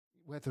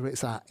Whether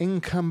it's our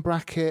income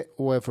bracket,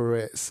 whether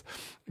it's,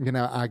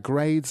 our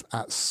grades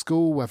at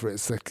school, whether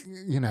it's a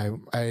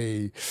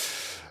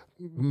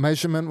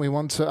measurement we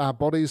want our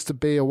bodies to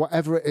be, or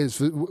whatever it is,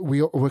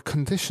 we're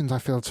conditioned, I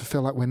feel, to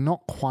feel like we're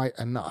not quite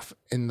enough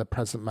in the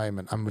present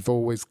moment. And we've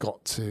always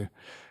got to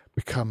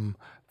become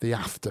the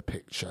after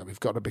picture. We've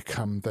got to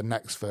become the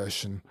next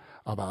version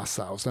of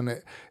ourselves.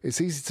 And it's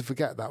easy to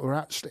forget that we're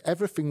actually,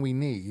 everything we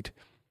need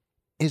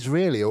is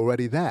really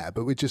already there,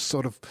 but we just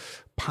sort of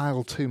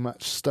pile too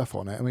much stuff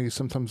on it and we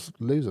sometimes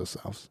lose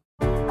ourselves.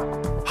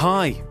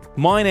 Hi,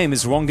 my name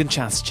is Rangan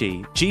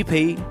Chatterjee,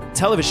 GP,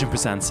 television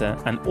presenter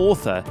and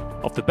author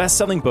of the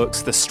best-selling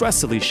books The Stress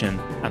Solution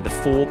and The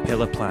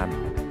 4-Pillar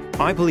Plan.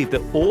 I believe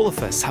that all of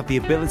us have the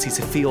ability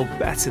to feel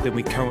better than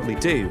we currently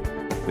do,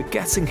 but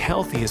getting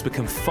healthy has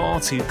become far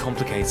too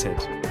complicated.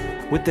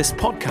 With this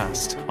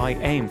podcast, I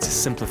aim to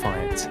simplify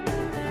it.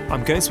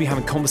 I'm going to be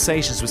having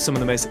conversations with some of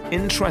the most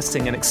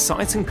interesting and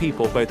exciting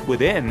people both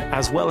within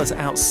as well as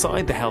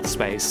outside the health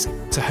space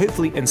to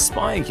hopefully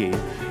inspire you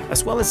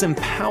as well as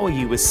empower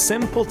you with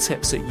simple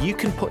tips that you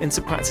can put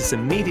into practice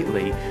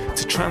immediately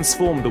to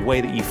transform the way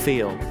that you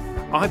feel.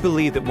 I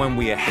believe that when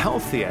we are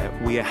healthier,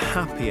 we are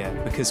happier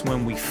because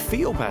when we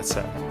feel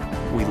better,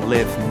 we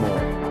live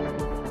more.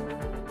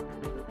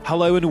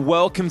 Hello and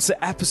welcome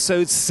to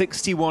episode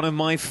 61 of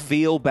my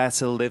Feel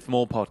Better, Live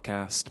More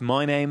podcast.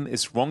 My name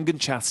is Rangan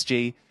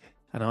Chatterjee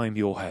and I'm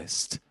your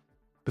host.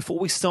 Before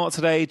we start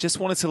today, just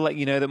wanted to let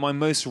you know that my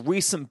most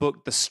recent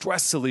book, The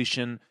Stress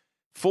Solution,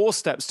 4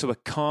 Steps to a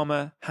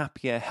Calmer,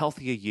 Happier,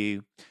 Healthier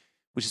You,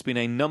 which has been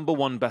a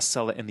 #1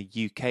 bestseller in the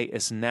UK,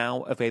 is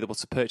now available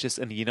to purchase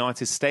in the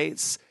United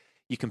States.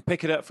 You can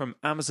pick it up from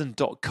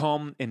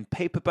Amazon.com in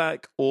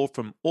paperback or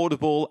from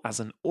Audible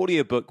as an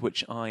audiobook,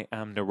 which I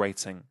am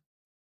narrating.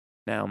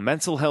 Now,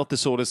 mental health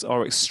disorders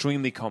are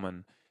extremely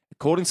common.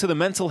 According to the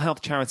mental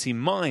health charity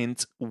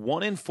Mind,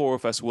 1 in 4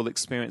 of us will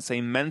experience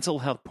a mental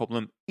health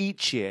problem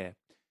each year.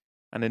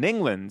 And in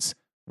England,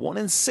 1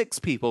 in 6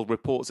 people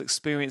reports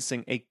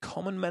experiencing a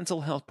common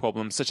mental health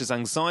problem such as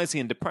anxiety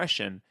and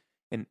depression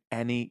in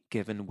any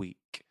given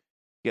week.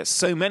 Yet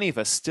so many of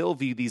us still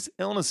view these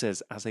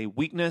illnesses as a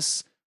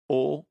weakness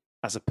or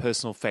as a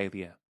personal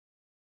failure.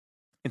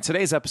 In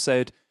today's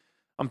episode,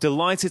 I'm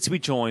delighted to be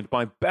joined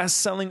by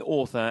best-selling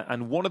author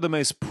and one of the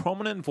most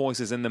prominent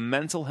voices in the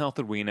mental health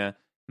arena,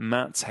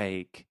 Matt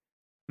Haig.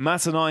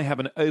 Matt and I have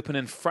an open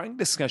and frank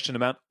discussion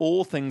about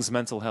all things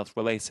mental health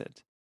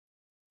related.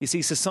 You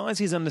see,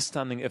 society's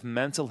understanding of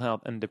mental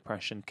health and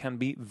depression can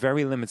be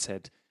very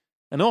limited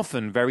and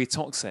often very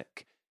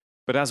toxic.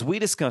 But as we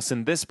discuss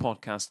in this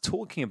podcast,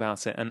 talking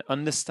about it and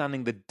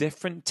understanding the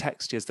different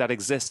textures that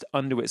exist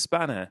under its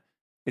banner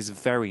is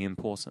very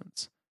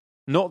important.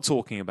 Not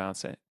talking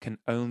about it can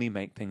only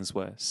make things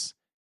worse.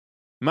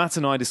 Matt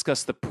and I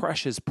discuss the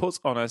pressures put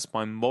on us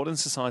by modern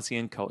society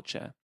and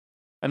culture.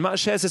 And Matt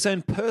shares his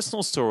own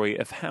personal story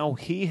of how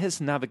he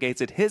has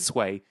navigated his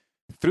way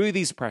through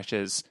these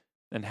pressures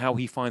and how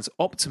he finds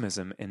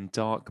optimism in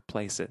dark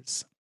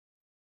places.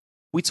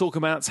 We talk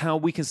about how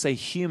we can stay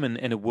human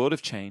in a world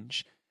of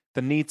change,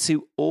 the need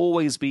to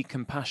always be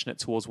compassionate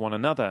towards one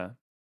another,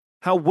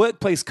 how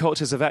workplace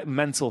cultures affect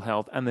mental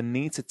health, and the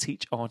need to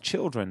teach our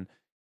children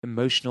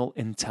emotional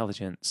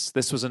intelligence.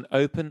 This was an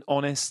open,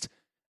 honest,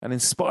 and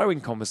inspiring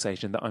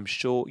conversation that I'm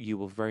sure you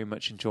will very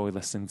much enjoy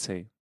listening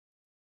to.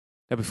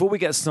 Now, before we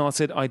get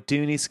started, I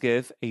do need to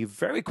give a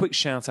very quick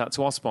shout out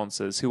to our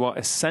sponsors who are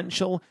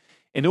essential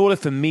in order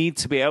for me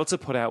to be able to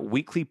put out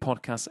weekly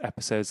podcast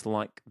episodes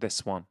like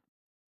this one.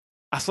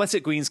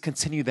 Athletic Greens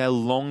continue their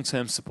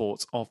long-term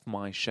support of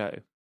my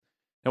show.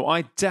 Now,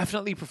 I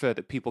definitely prefer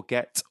that people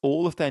get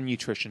all of their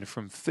nutrition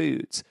from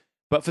food,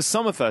 but for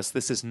some of us,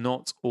 this is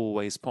not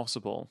always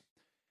possible.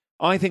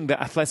 I think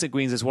that Athletic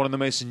Greens is one of the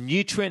most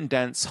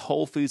nutrient-dense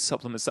whole food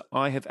supplements that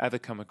I have ever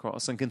come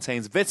across and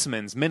contains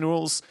vitamins,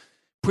 minerals,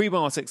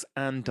 prebiotics,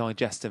 and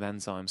digestive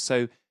enzymes.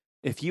 So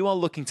if you are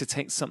looking to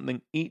take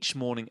something each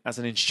morning as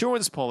an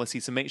insurance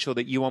policy to make sure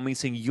that you are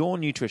meeting your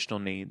nutritional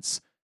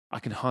needs, I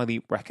can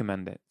highly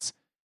recommend it.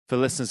 For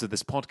listeners of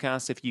this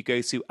podcast, if you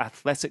go to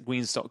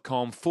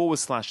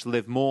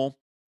athleticgreens.com/live more,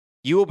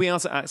 you will be able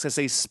to access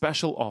a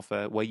special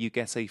offer where you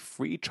get a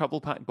free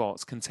travel pack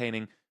box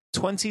containing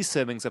 20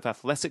 servings of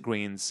Athletic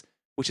Greens,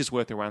 which is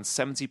worth around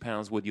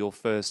 £70 with your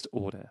first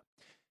order.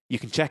 You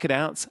can check it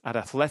out at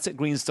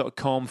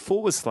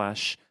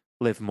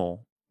athleticgreens.com/live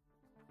more.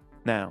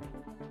 Now,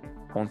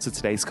 on to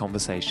today's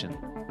conversation.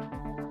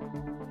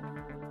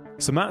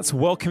 So Matt,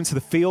 welcome to the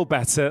Feel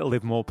Better,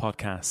 Live More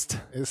podcast.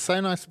 It's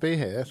so nice to be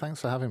here. Thanks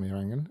for having me,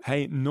 Rangan.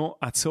 Hey, not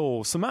at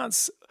all. So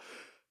Matt,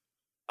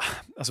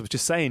 as I was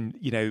just saying,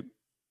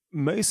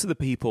 most of the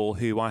people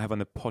who I have on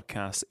the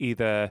podcast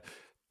either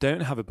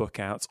don't have a book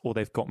out or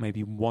they've got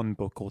maybe 1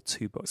 book or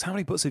 2 books. How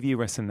many books have you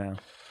written now?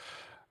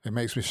 It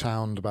makes me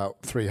sound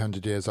about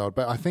 300 years old,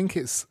 but I think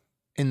it's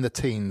in the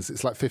teens.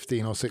 It's like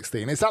 15 or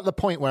 16. It's at the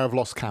point where I've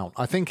lost count.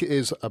 I think it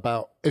is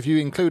about, if you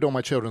include all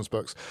my children's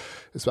books,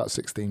 it's about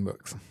 16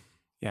 books.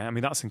 Yeah, I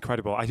mean, that's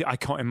incredible. I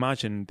can't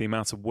imagine the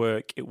amount of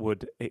work it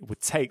would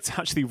take to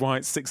actually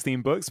write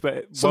 16 books,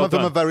 but some of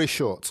them are very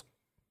short.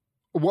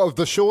 Well,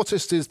 the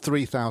shortest is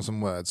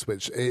 3,000 words,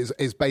 which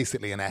is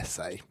basically an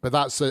essay, but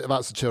that's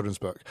a children's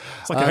book.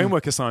 It's like a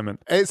homework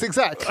assignment. It's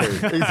exactly.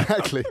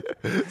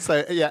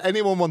 So yeah,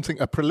 anyone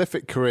wanting a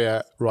prolific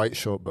career, write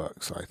short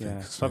books, I think.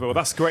 Yeah. So. Well,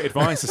 that's great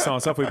advice to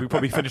start off with. We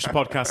probably finish the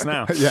podcast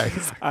now.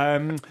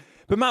 Yeah.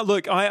 But Matt,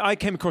 look, I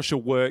came across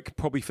your work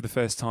probably for the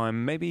first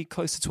time, maybe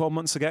close to 12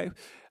 months ago.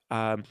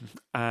 And,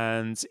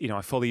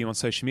 I follow you on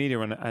social media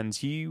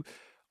and you,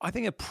 I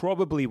think, are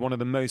probably one of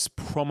the most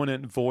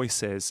prominent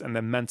voices in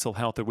the mental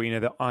health arena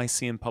that I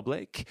see in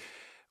public.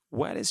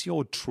 Where does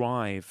your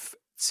drive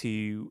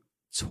to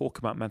talk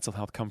about mental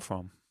health come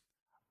from?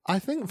 I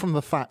think from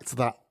the fact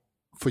that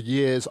for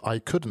years I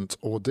couldn't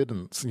or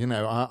didn't.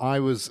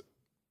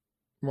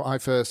 I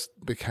first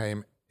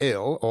became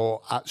ill,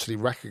 or actually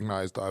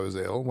recognized that I was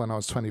ill, when I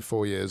was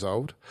 24 years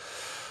old.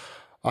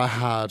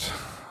 I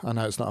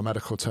know it's not a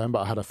medical term, but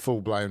I had a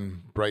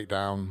full-blown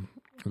breakdown,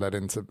 led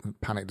into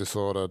panic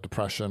disorder,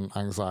 depression,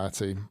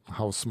 anxiety, a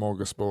whole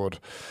smorgasbord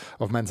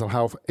of mental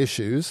health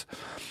issues.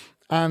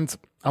 And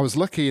I was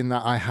lucky in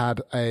that I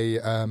had a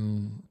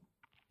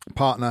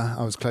partner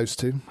I was close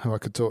to, who I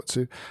could talk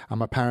to, and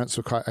my parents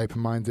were quite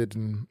open-minded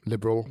and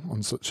liberal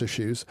on such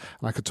issues,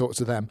 and I could talk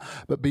to them.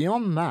 But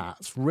beyond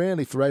that,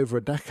 really for over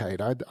a decade,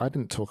 I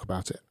didn't talk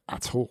about it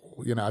at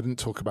all. I didn't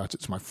talk about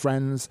it to my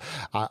friends.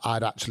 I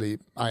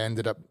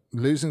ended up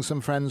losing some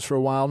friends for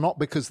a while, not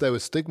because they were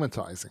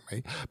stigmatizing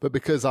me, but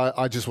because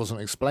I just wasn't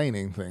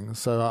explaining things.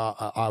 So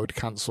I would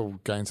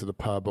cancel going to the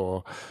pub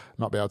or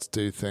not be able to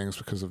do things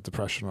because of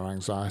depression or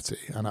anxiety.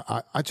 And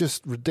I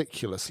just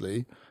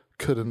ridiculously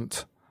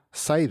couldn't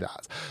say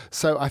that.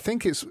 So I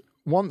think it's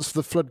once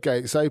the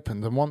floodgates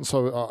opened and once I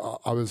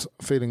was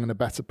feeling in a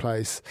better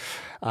place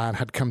and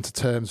had come to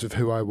terms with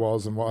who I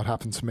was and what had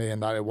happened to me,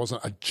 and that it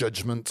wasn't a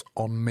judgment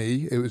on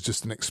me, it was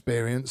just an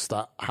experience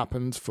that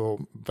happened for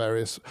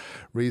various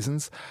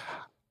reasons.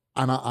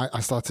 And I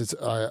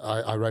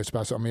wrote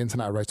about it on the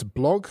internet. I wrote a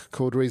blog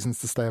called Reasons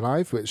to Stay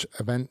Alive, which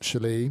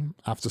eventually,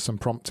 after some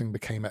prompting,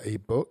 became an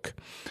e-book.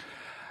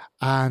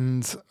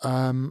 And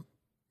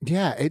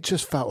it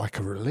just felt like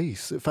a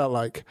release. It felt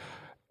like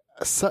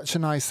such a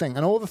nice thing.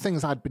 And all the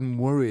things I'd been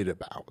worried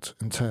about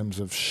in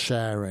terms of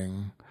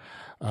sharing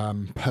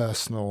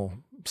personal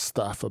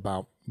stuff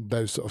about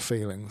those sort of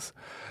feelings,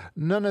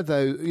 none of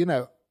those,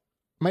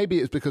 maybe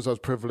it's because I was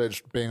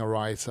privileged being a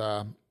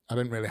writer. I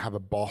didn't really have a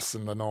boss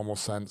in the normal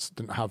sense,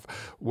 didn't have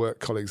work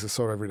colleagues I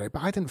saw every day,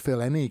 but I didn't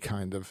feel any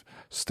kind of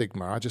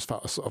stigma. I just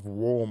felt a sort of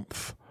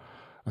warmth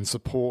and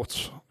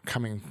support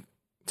coming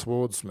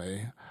towards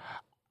me,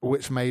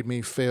 which made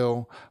me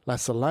feel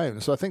less alone.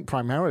 So I think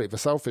primarily the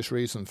selfish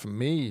reason for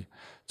me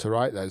to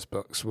write those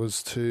books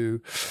was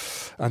to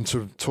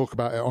talk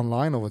about it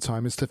online all the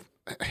time, is to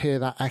hear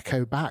that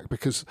echo back.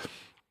 Because,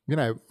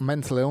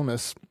 mental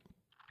illness,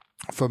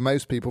 for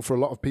most people, for a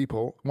lot of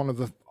people, one of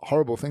the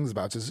horrible things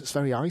about it is it's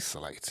very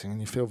isolating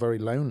and you feel very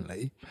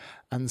lonely.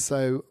 And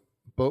so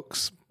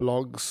books,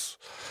 blogs,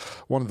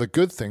 one of the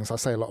good things, I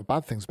say a lot of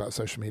bad things about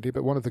social media,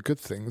 but one of the good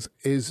things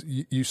is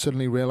you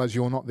suddenly realize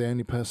you're not the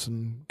only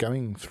person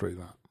going through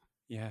that.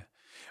 Yeah.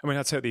 I mean,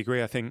 I totally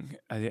agree. I think,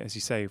 as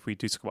you say, if we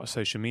do talk about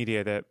social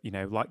media, that,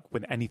 like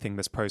with anything,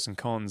 there's pros and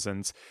cons.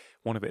 And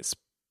one of its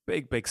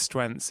big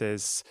strengths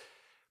is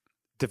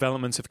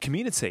development of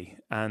community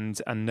and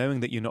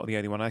knowing that you're not the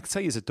only one. I can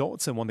tell you as a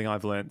doctor, one thing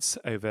I've learned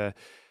over,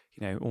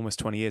 almost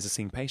 20 years of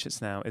seeing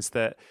patients now is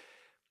that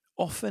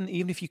often,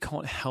 even if you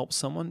can't help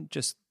someone,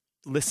 just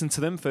listen to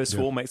them, first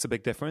of all, makes a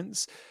big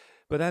difference.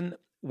 But then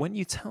when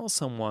you tell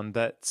someone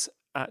that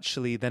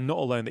actually they're not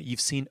alone, that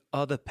you've seen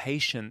other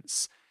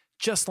patients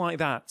just like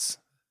that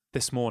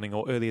this morning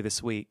or earlier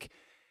this week,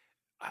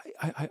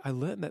 I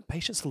learned that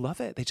patients love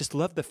it. They just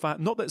love the fact,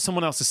 not that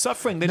someone else is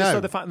suffering, they just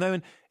love the fact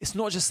knowing it's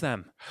not just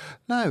them.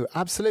 No,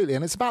 absolutely.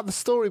 And it's about the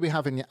story we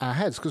have in our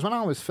heads. Because when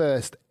I was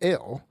first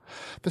ill,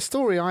 the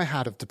story I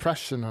had of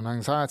depression and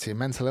anxiety and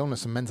mental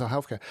illness and mental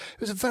health care,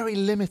 it was a very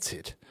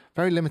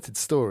limited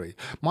story.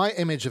 My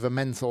image of a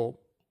mental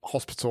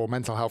hospital,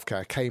 mental health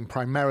care, came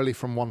primarily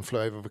from One Flew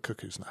Over the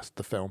Cuckoo's Nest,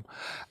 the film.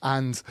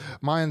 And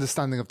my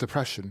understanding of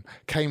depression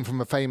came from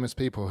the famous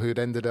people who'd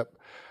ended up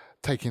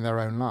taking their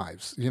own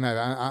lives,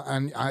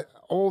 and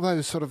all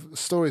those sort of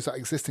stories that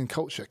exist in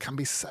culture can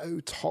be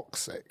so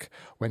toxic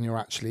when you're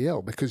actually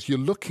ill, because you're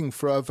looking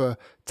for other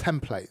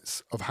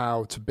templates of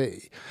how to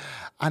be.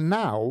 And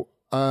now,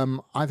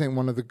 I think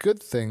one of the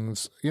good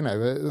things,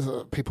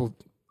 people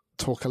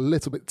talk a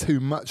little bit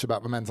too much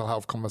about the mental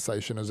health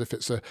conversation as if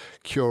it's a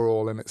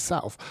cure-all in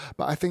itself.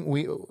 But I think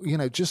we,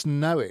 just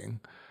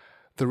knowing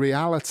the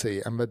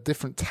reality and the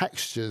different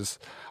textures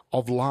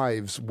of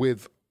lives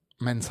with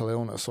mental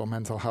illness or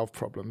mental health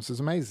problems is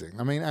amazing.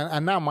 I mean,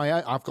 and now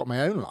I've got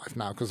my own life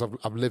now, because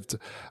I've lived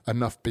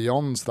enough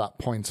beyond that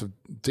point of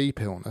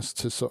deep illness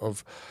to sort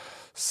of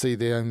see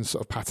the own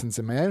sort of patterns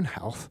in my own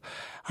health.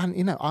 And,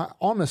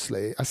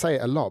 I say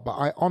it a lot, but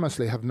I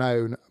honestly have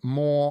known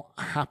more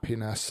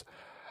happiness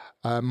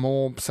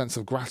more sense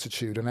of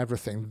gratitude and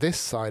everything this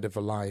side of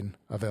a line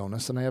of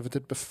illness than I ever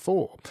did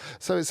before.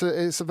 So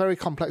it's a very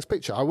complex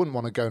picture. I wouldn't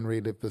want to go and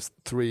relive the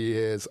 3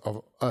 years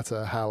of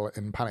utter hell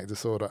in panic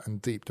disorder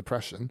and deep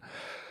depression.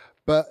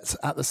 But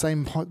at the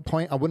same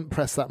point, I wouldn't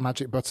press that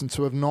magic button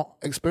to have not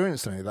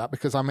experienced any of that,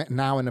 because I'm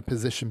now in a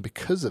position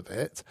because of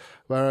it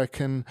where I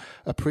can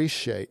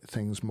appreciate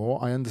things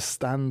more. I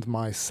understand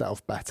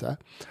myself better.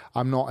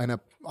 I'm not in a,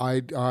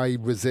 I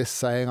resist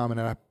saying I'm in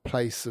a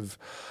place of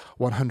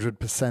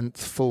 100%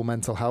 full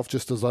mental health,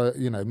 just as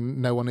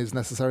no one is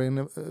necessarily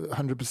in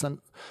 100%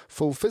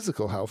 full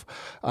physical health.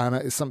 And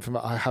it's something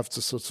that I have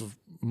to sort of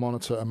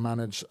monitor and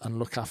manage and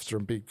look after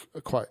and be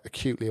quite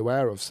acutely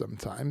aware of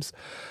sometimes.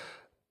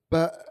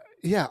 But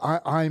yeah,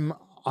 I'm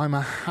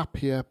a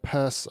happier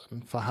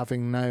person for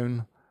having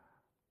known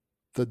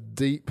the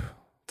deep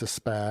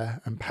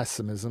despair and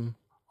pessimism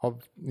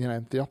of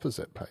the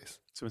opposite place.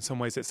 So in some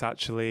ways, it's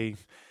actually,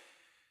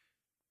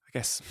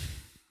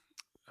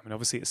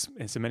 obviously,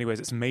 it's in many ways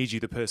it's made you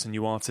the person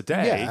you are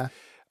today.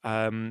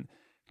 Yeah.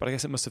 But I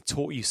guess it must have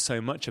taught you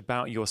so much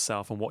about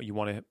yourself and what you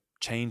want to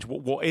change,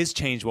 what is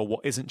changeable,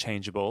 what isn't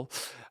changeable.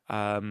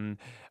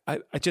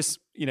 I just,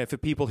 for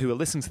people who are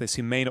listening to this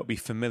who may not be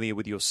familiar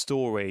with your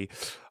story,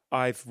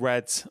 I've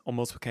read on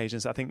multiple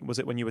occasions, I think, was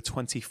it when you were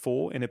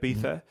 24 in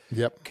Ibiza?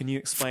 Yep. Can you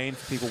explain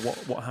for people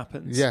what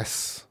happens?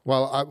 Yes.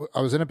 Well, I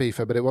was in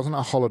Ibiza, but it wasn't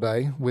a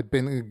holiday.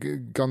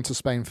 We'd gone to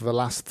Spain for the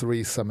last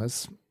 3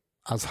 summers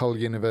as Hull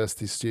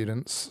University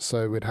students.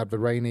 So we'd had the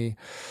rainy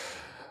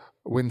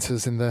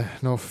winters in the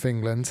north of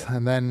England.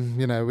 And then,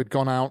 we'd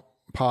gone out,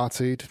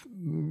 partied.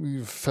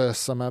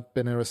 First summer,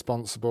 been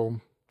irresponsible.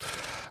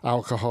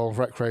 Alcohol,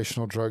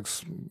 recreational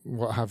drugs,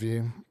 what have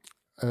you,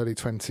 early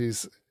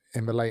 20s,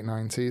 in the late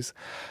 90s.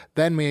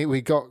 Then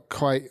we got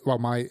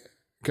my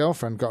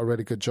girlfriend got a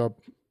really good job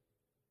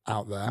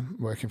out there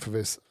working for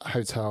this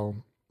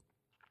hotel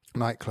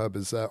nightclub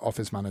as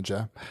office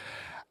manager.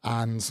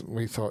 And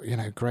we thought,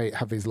 great,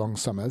 have these long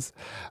summers.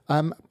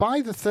 By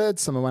the 3rd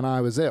summer when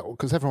I was ill,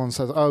 because everyone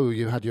says, oh,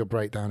 you had your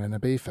breakdown in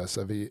Ibiza,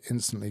 so you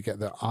instantly get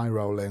the eye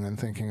rolling and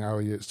thinking, oh,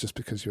 it's just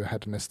because you were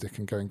hedonistic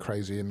and going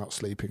crazy and not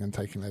sleeping and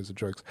taking loads of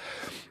drugs.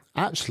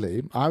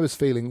 Actually, I was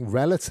feeling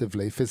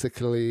relatively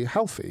physically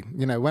healthy.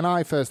 When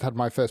I first had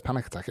my first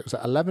panic attack, it was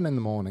at 11 in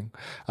the morning.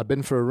 I'd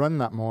been for a run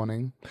that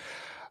morning.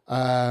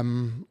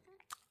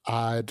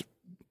 I'd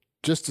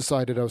just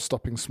decided I was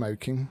stopping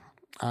smoking.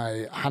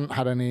 I hadn't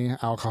had any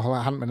alcohol.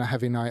 I hadn't been a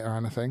heavy night or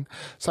anything.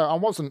 So I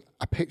wasn't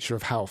a picture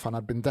of health, and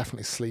I'd been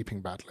definitely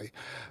sleeping badly.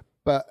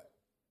 But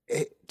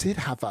it did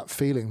have that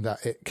feeling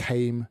that it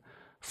came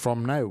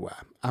from nowhere.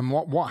 And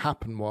what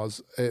happened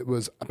was it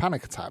was a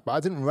panic attack, but I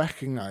didn't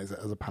recognize it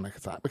as a panic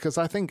attack because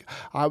I think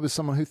I was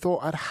someone who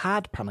thought I'd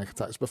had panic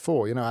attacks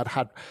before. I'd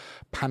had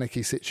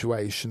panicky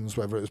situations,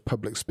 whether it was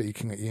public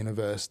speaking at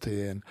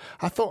university, and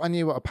I thought I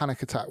knew what a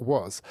panic attack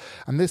was.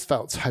 And this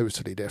felt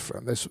totally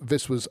different.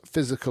 This was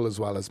physical as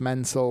well as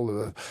mental. There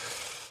were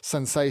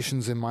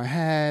sensations in my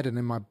head and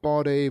in my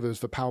body. There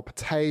was the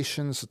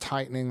palpitations, the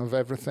tightening of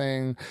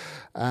everything.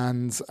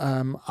 And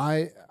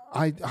I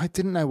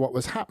didn't know what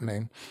was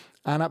happening.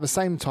 And at the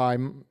same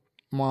time,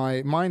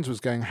 my mind was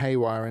going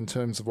haywire in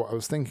terms of what I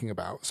was thinking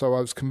about. So I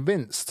was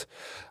convinced,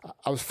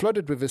 I was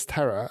flooded with this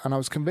terror, and I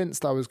was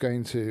convinced I was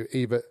going to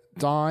either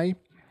die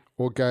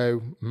or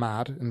go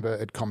mad,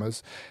 inverted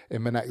commas,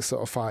 in the next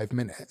sort of 5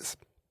 minutes.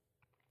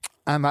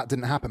 And that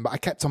didn't happen, but I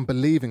kept on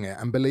believing it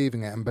and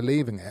believing it and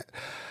believing it.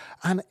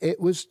 And it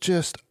was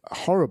just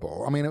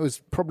horrible. I mean, it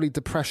was probably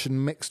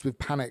depression mixed with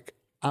panic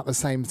at the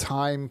same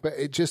time, but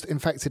it just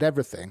infected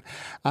everything.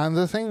 And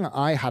the thing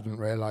I hadn't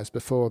realised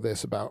before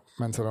this about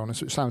mental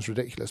illness, which sounds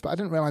ridiculous, but I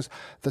didn't realise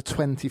the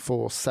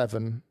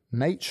 24/7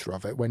 nature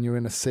of it when you're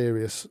in a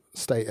serious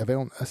state of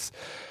illness.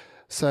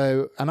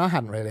 So, and I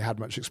hadn't really had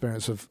much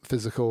experience of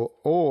physical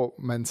or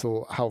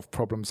mental health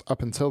problems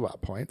up until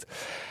that point,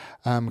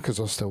 because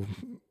I was still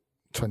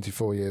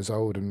 24 years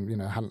old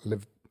and, hadn't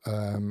lived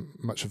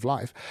much of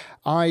life.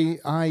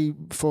 I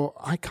thought,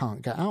 I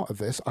can't get out of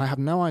this. I have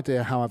no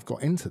idea how I've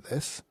got into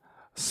this,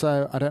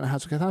 so I don't know how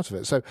to get out of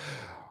it. So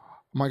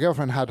my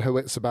girlfriend had her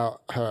wits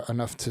about her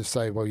enough to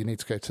say, well, you need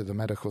to go to the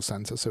medical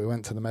centre. So we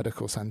went to the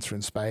medical centre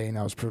in Spain.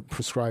 I was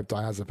prescribed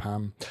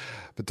diazepam.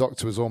 The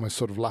doctor was almost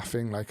sort of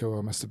laughing, like, oh,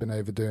 I must have been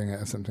overdoing it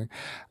or something.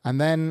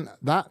 And then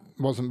that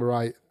wasn't the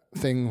right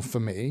thing for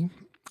me,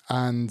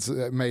 and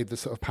it made the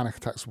sort of panic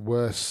attacks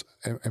worse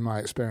in my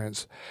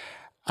experience.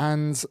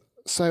 And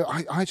so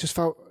I just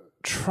felt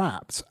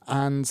trapped,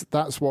 and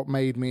that's what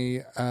made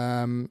me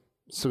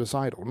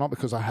suicidal. Not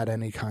because I had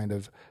any kind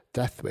of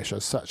death wish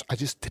as such. I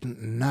just didn't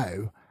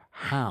know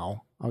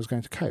how I was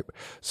going to cope.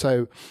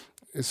 So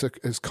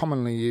it's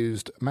commonly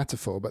used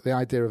metaphor, but the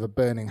idea of a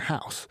burning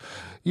house.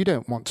 You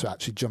don't want to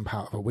actually jump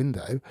out of a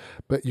window,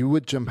 but you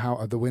would jump out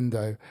of the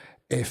window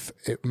if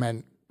it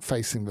meant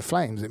facing the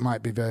flames. It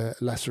might be the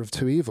lesser of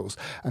two evils.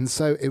 And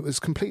so it was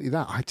completely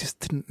that. I just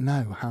didn't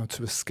know how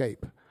to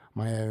escape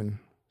my own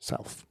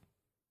self.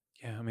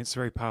 Yeah, I mean, it's a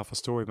very powerful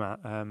story,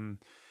 Matt.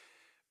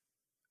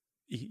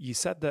 you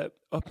said that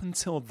up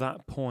until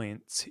that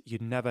point,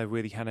 you'd never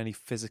really had any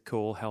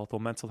physical health or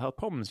mental health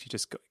problems. You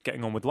just got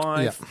getting on with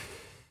life. Yeah.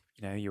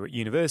 You know, you're at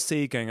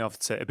university, going off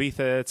to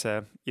Ibiza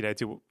to,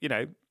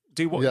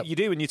 do what you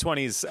do in your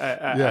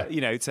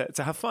 20s,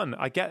 to have fun.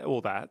 I get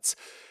all that.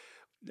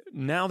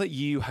 Now that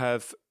you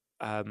have,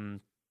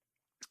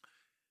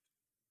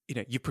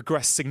 you've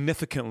progressed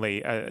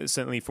significantly,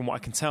 certainly from what I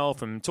can tell,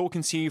 from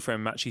talking to you,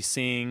 from actually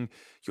seeing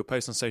your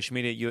posts on social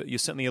media, you're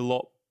certainly a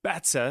lot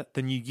better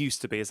than you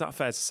used to be. Is that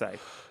fair to say?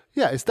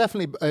 Yeah, it's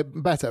definitely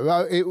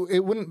better.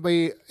 It wouldn't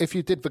be, if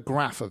you did the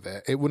graph of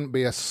it, it wouldn't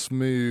be a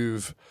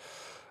smooth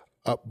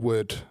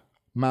upward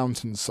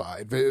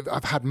mountainside.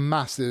 I've had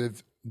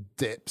massive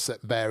dips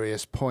at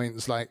various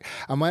points.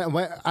 And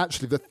when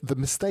actually the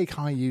mistake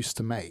I used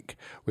to make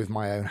with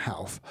my own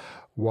health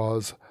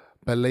was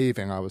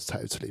believing I was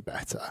totally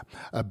better,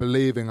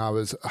 believing I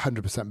was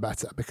 100%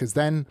 better. Because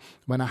then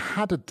when I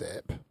had a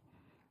dip,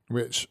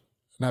 which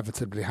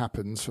inevitably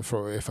happens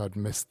for if I'd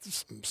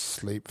missed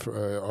sleep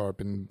or I'd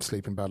been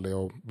sleeping badly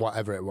or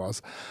whatever it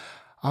was,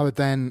 I would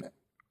then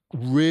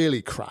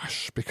really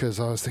crash because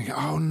I was thinking,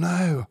 oh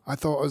no, I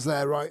thought I was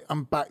there, right?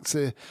 I'm back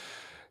to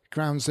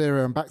ground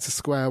zero, I'm back to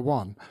square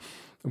one.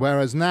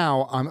 Whereas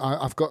now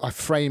I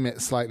frame it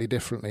slightly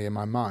differently in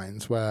my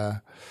mind,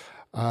 where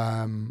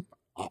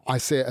I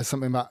see it as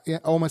something about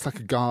almost like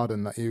a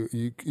garden that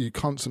you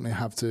constantly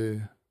have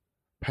to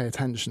pay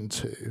attention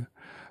to,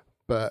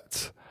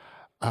 but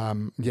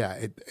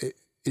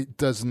it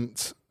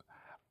doesn't.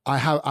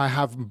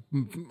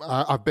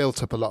 I've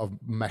built up a lot of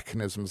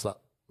mechanisms that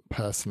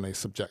personally,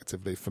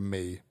 subjectively, for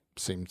me,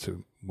 seem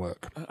to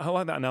work. I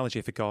like that analogy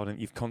of a garden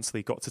you've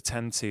constantly got to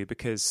tend to,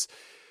 because,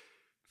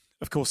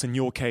 of course, in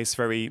your case,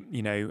 very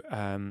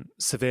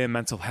severe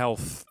mental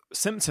health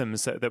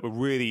symptoms that were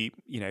really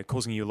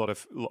causing you a lot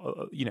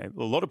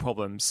of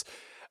problems.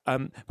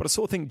 But I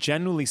sort of think,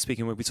 generally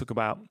speaking, when we talk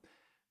about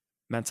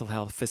mental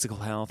health, physical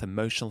health,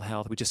 emotional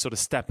health, we just sort of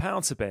step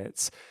out a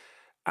bit.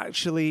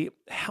 Actually,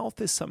 health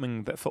is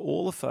something that for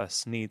all of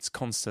us needs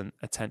constant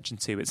attention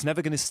to. It's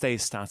never going to stay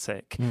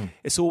static.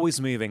 It's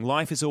always moving.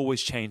 Life is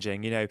always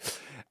changing,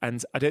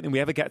 and I don't think we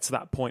ever get to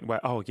that point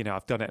where,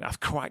 I've done it. I've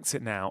cracked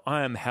it now.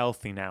 I am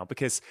healthy now,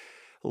 because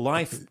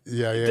life,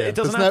 it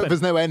doesn't happen.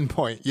 There's no end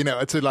point,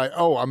 to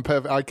I'm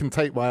perfect. I can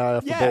take my eye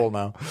off the ball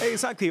now.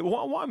 Exactly.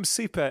 What I'm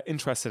super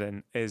interested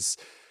in is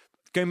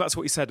going back to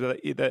what you said,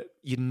 that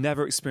you'd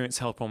never experienced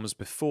health problems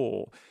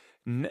before.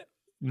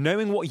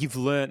 Knowing what you've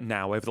learned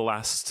now over the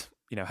last,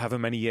 however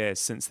many years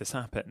since this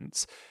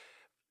happened,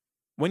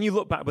 when you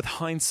look back with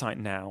hindsight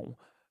now,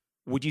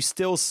 would you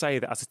still say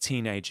that as a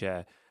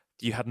teenager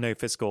you had no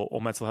physical or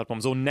mental health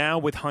problems? Or now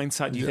with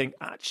hindsight, do you think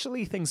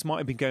actually things might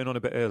have been going on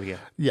a bit earlier?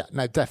 Yeah,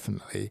 no,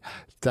 definitely.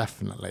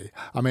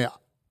 I mean,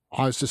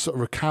 I was just sort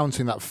of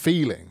recounting that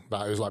feeling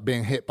that it was like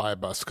being hit by a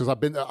bus, because I'd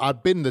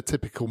been the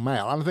typical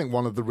male. And I think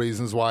one of the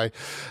reasons why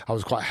I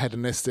was quite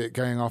hedonistic,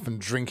 going off and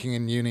drinking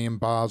in uni and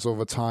bars all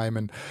the time.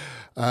 And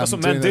that's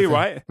what men do,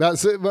 right?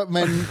 That's it, what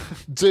men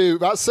do.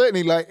 That's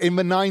certainly, like, in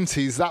the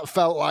 90s, that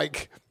felt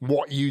like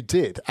what you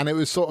did. And it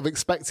was sort of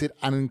expected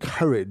and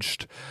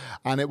encouraged.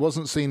 And it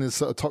wasn't seen as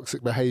sort of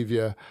toxic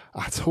behaviour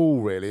at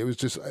all, really. It was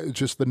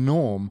just the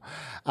norm.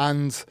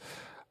 And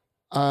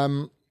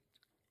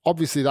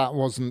obviously that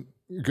wasn't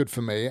good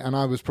for me, and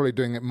I was probably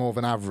doing it more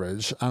than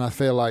average. And I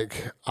feel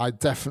like I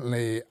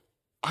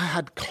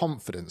had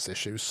confidence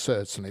issues,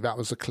 certainly. That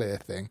was a clear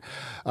thing,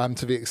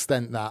 to the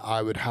extent that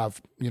I would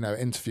have,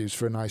 interviews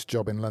for a nice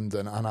job in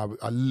London, and I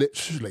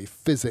literally,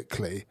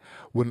 physically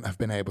wouldn't have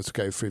been able to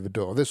go through the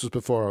door. This was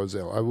before I was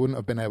ill. I wouldn't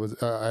have been able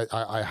to,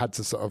 I had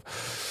to sort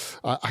of,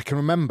 I can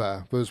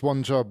remember there was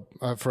one job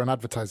for an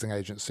advertising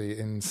agency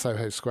in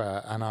Soho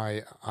Square, and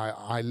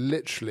I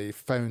literally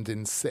phoned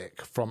in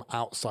sick from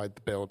outside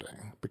the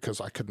building because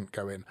I couldn't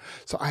go in.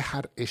 So I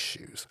had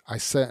issues. I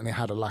certainly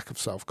had a lack of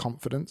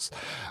self-confidence.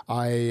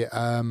 I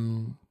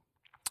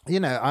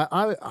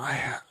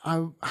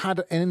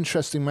had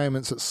interesting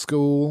moments at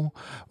school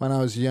when I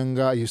was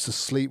younger. I used to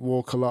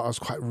sleepwalk a lot. I was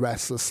quite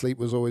restless. Sleep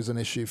was always an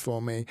issue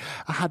for me.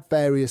 I had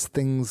various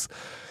things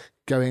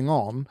going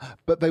on,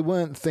 but they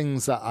weren't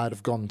things that I'd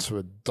have gone to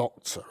a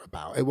doctor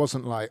about. It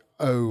wasn't like,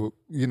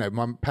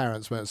 my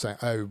parents weren't saying,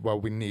 oh, well,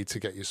 we need to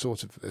get you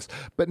sorted for this.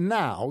 But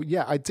now,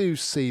 I do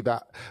see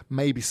that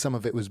maybe some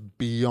of it was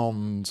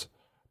beyond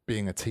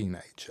being a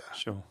teenager.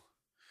 Sure.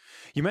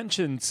 You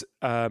mentioned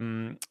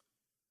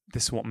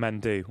this is what men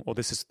do, or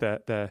this is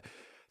the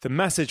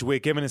message we're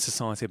given in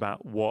society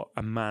about what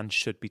a man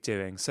should be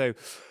doing. So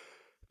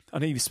I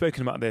know you've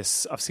spoken about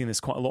this. I've seen this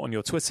quite a lot on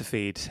your Twitter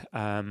feed.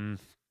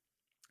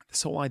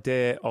 This whole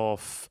idea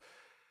of,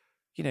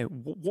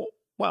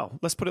 well,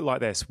 let's put it like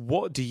this.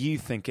 What do you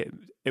think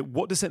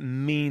what does it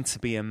mean to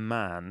be a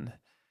man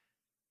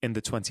in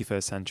the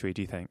 21st century,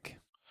 do you think?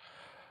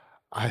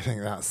 I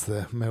think that's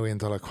the $1 million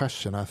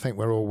question. I think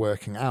we're all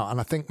working out. And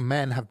I think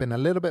men have been a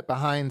little bit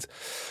behind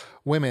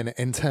women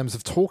in terms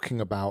of talking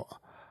about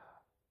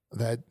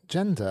their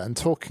gender and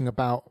talking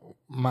about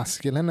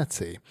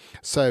masculinity.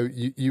 So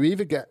you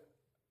either get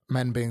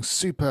men being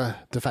super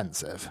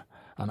defensive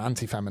and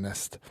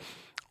anti-feminist,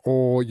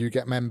 or you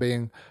get men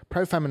being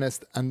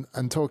pro-feminist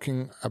and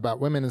talking about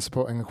women and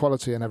supporting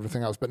equality and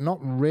everything else, but not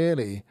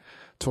really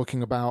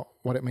talking about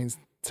what it means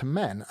to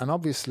men. And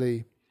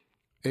obviously,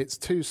 it's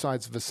two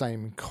sides of the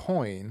same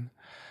coin,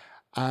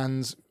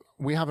 and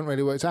we haven't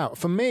really worked out.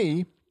 For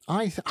me,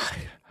 I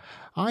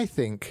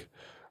think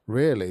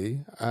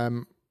really, I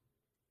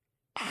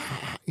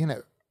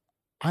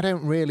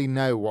don't really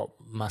know what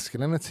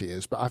masculinity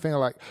is, but I feel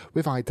like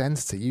with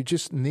identity, you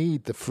just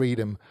need the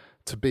freedom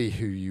to be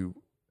who you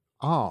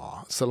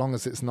are, so long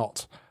as it's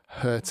not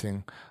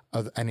hurting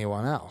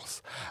anyone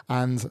else.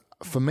 And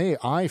for me,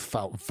 I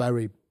felt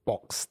very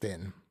boxed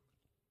in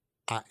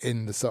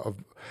the sort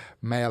of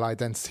male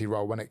identity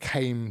role when it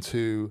came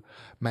to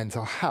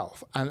mental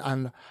health.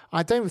 And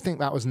I don't think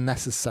that was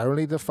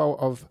necessarily the fault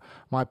of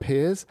my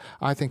peers.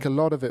 I think a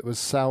lot of it was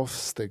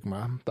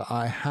self-stigma that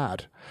I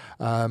had.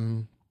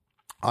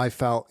 I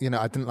felt,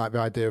 I didn't like the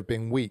idea of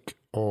being weak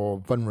or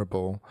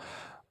vulnerable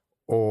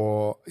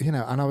or,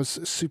 and I was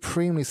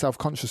supremely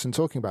self-conscious in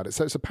talking about it.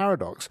 So it's a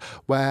paradox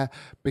where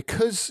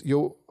because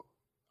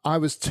I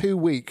was too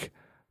weak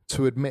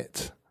to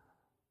admit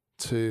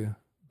to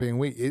being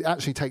weak. It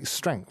actually takes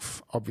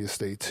strength,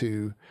 obviously,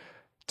 to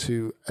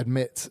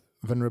admit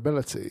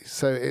vulnerability.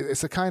 So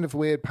it's a kind of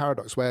weird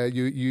paradox where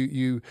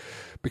you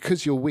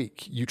because you're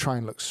weak, you try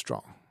and look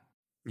strong.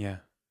 Yeah.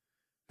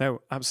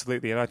 No,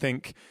 absolutely. And I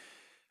think,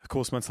 of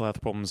course, mental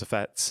health problems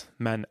affect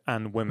men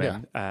and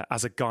women. Yeah.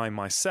 As a guy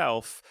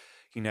myself,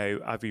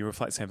 I've been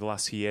reflecting over the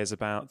last few years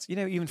about,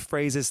 even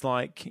phrases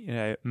like,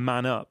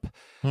 man up,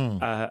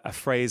 a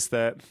phrase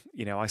that,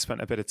 I spent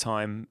a bit of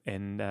time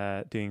in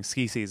doing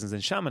ski seasons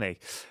in Chamonix.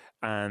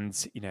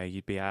 And,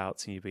 you'd be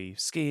out and you'd be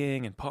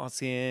skiing and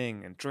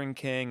partying and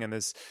drinking. And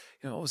there's,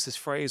 always this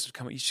phrase would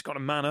come up, you just got to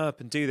man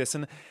up and do this.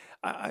 And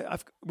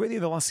I've really,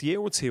 in the last year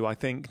or two, I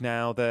think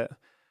now that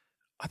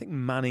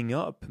manning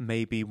up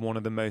may be one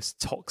of the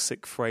most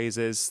toxic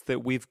phrases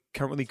that we've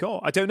currently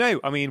got. I don't know.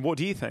 I mean, what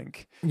do you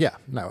think? Yeah,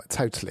 no,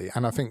 totally.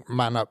 And I think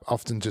man up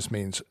often just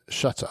means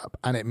shut up.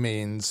 And it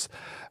means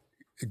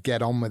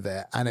get on with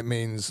it. And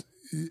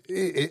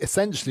it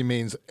essentially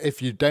means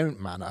if you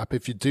don't man up,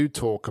 if you do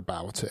talk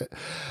about it,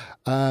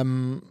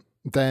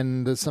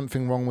 then there's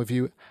something wrong with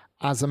you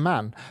as a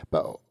man.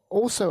 But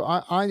also,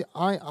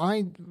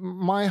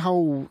 my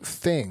whole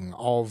thing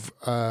of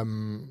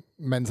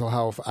mental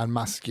health and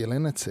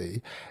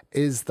masculinity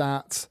is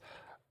that,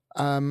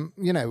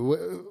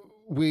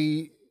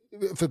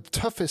 the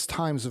toughest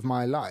times of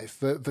my life,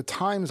 the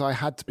times I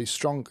had to be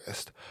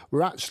strongest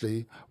were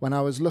actually when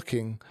I was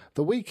looking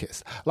the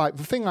weakest. Like,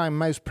 the thing I'm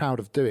most proud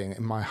of doing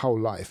in my whole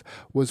life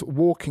was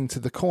walking to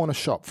the corner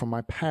shop from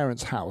my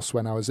parents' house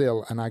when I was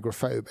ill and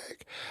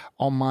agoraphobic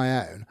on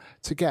my own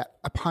to get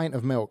a pint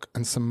of milk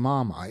and some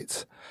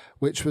Marmite,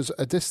 which was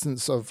a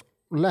distance of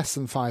less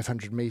than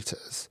 500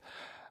 meters,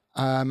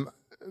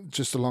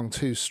 just along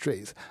two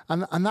streets.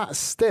 And that's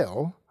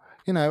still...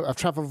 I've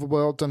traveled the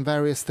world, done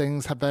various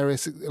things, had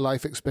various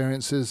life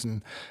experiences,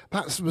 and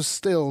that was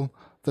still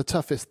the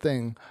toughest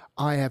thing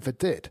I ever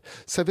did.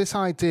 So this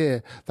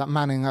idea that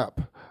manning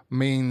up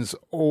means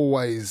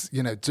always,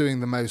 doing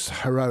the most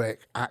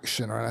heroic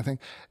action or anything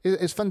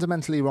is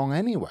fundamentally wrong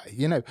anyway.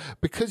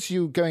 Because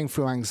you're going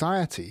through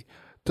anxiety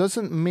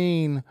doesn't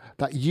mean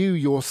that you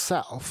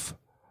yourself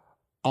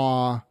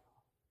are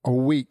a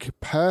weak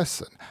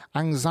person.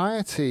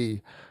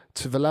 Anxiety,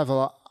 to the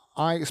level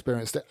I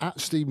experienced, it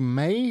actually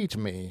made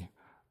me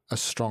a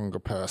stronger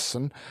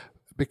person,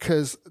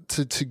 because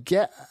to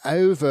get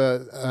over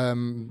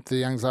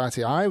the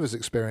anxiety I was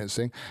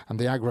experiencing and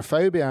the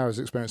agoraphobia I was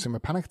experiencing, my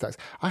panic attacks,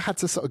 I had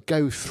to sort of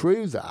go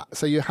through that.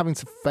 So you're having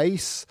to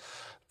face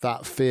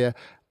that fear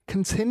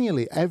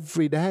continually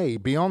every day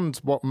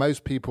beyond what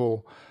most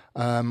people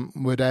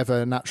would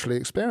ever naturally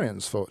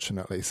experience,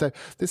 fortunately. So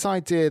this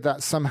idea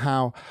that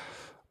somehow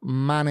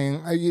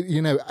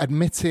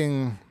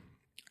admitting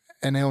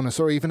an illness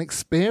or even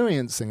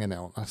experiencing an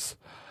illness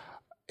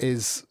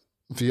is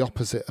the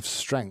opposite of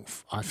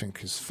strength, I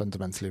think, is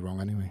fundamentally wrong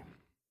anyway.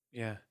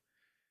 Yeah.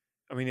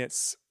 I mean, I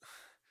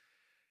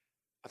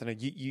don't know,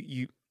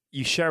 you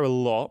share a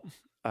lot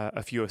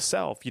of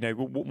yourself,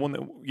 one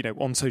that,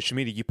 on social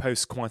media, you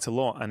post quite a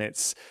lot, and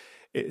it's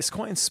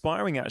quite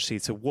inspiring actually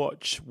to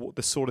watch what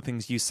the sort of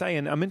things you say.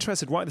 And I'm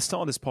interested, right at the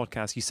start of this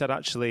podcast, you said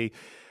actually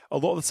a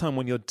lot of the time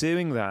when you're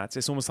doing that,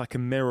 it's almost like a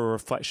mirror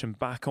reflection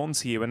back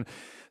onto you. And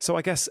so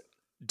I guess,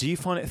 do you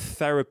find it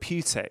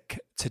therapeutic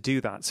to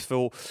do that?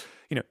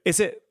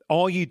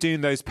 Are you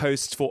doing those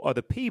posts for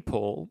other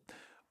people,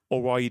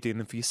 or are you doing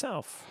them for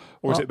yourself?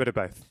 Or is it a bit of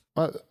both?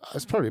 Well,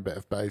 it's probably a bit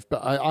of both,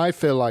 but I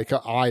feel like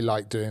I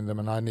like doing them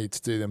and I need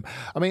to do them.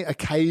 I mean,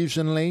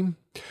 occasionally,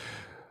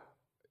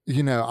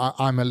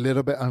 I'm a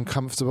little bit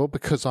uncomfortable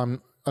because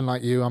I'm,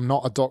 unlike you, I'm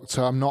not a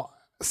doctor. I'm not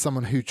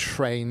someone who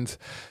trained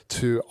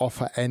to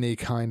offer any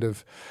kind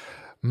of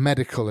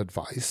medical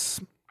advice.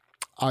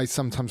 I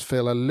sometimes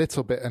feel a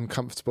little bit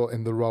uncomfortable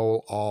in the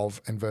role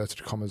of,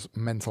 inverted commas,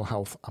 mental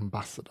health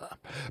ambassador.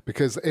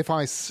 Because if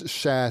I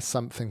share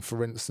something,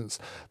 for instance,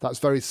 that's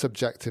very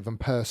subjective and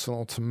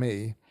personal to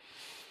me,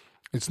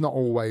 It's not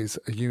always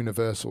a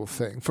universal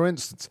thing. For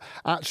instance,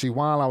 actually,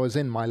 while I was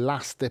in my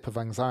last dip of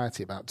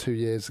anxiety about 2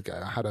 years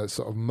ago, I had a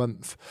sort of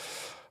month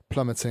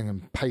plummeting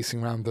and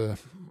pacing around the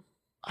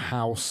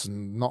house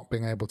and not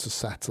being able to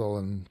settle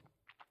and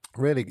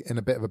really in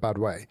a bit of a bad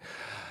way.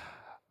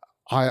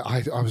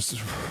 I was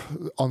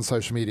on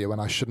social media when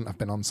I shouldn't have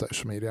been on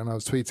social media, and I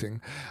was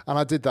tweeting, and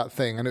I did that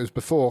thing, and it was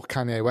before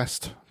Kanye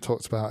West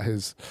talked about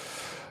his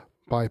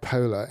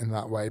bipolar in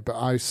that way, but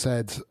I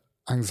said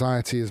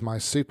anxiety is my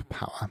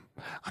superpower,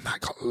 and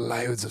that got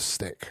loads of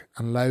stick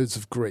and loads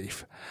of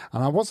grief,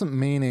 and I wasn't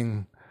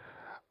meaning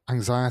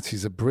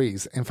anxiety's a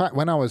breeze. In fact,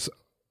 when I was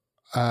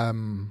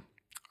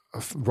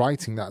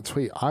writing that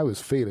tweet, I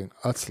was feeling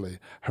utterly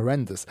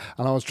horrendous,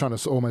 and I was trying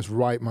to almost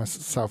write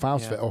myself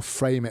out of it or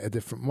frame it a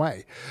different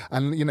way.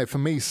 And you know, for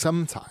me,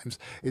 sometimes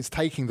it's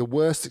taking the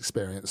worst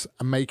experience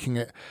and making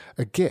it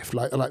a gift.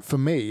 Like for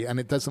me, and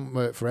it doesn't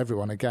work for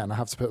everyone. Again, I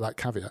have to put that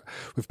caveat.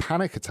 With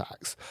panic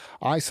attacks,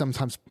 I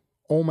sometimes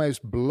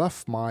almost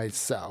bluff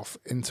myself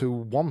into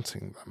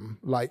wanting them.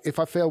 Like if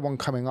I feel one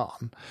coming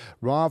on,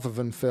 rather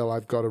than feel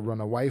I've got to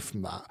run away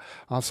from that,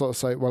 I'll sort of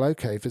say, well,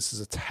 okay, if this is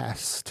a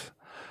test,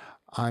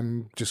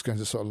 I'm just going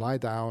to sort of lie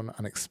down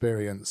and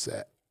experience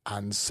it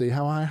and see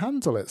how I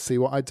handle it, see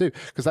what I do.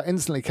 Because that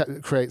instantly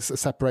creates a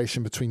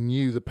separation between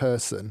you, the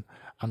person,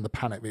 and the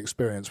panic, the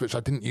experience, which I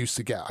didn't used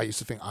to get. I used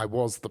to think I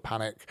was the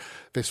panic.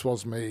 This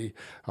was me.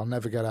 I'll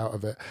never get out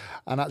of it.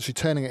 And actually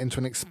turning it into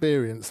an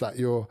experience that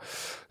you're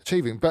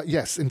achieving. But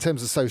yes, in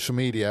terms of social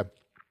media,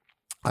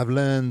 I've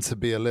learned to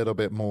be a little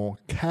bit more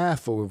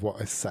careful with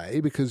what I say,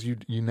 because you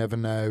never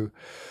know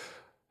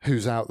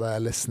who's out there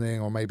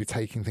listening or maybe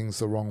taking things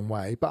the wrong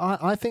way. But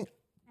I think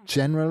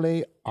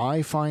generally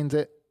I find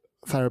it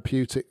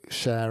therapeutic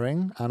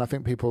sharing, and I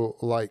think people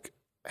like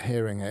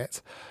hearing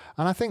it.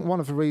 And I think one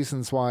of the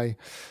reasons why,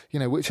 you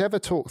know, whichever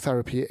talk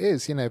therapy it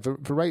is, you know,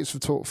 the rates of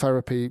talk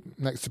therapy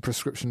next to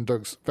prescription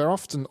drugs, they're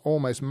often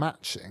almost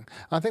matching.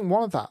 I think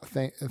one of that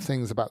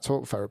things about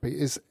talk therapy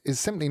is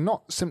simply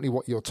not simply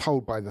what you're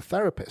told by the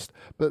therapist,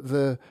 but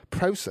the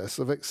process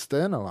of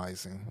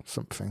externalizing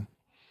something.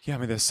 Yeah, I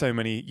mean, there's so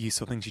many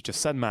useful things you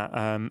just said, Matt.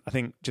 I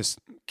think just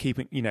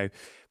keeping, you know,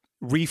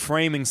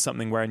 reframing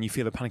something wherein you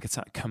feel a panic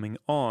attack coming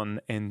on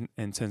in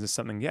terms of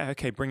something, yeah,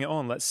 okay, bring it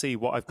on. Let's see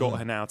what I've got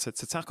here now to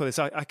tackle this.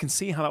 I can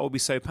see how that will be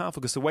so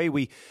powerful, because the way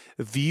we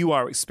view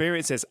our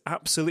experiences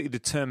absolutely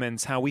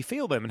determines how we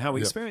feel them and how we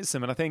experience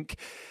them. And I think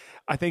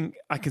I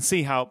can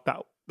see how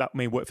that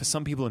may work for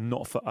some people and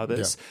not for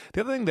others. Yeah.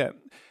 The other thing that,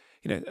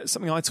 you know,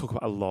 something I talk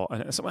about a lot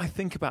and something I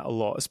think about a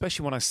lot,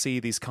 especially when I see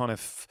these kind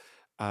of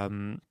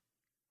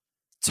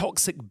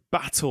toxic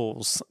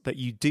battles that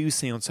you do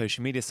see on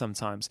social media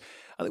sometimes,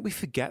 I think we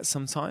forget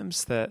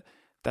sometimes that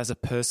there's a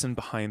person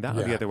behind that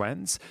on the other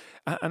end.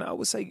 And I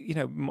would say, you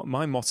know,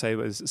 my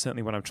motto is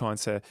certainly when I'm trying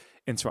to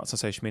interact on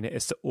social media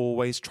is to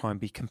always try and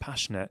be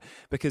compassionate.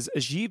 Because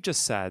as you've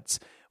just said,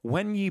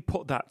 when you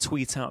put that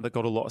tweet out that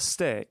got a lot of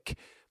stick,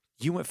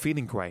 you weren't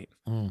feeling great,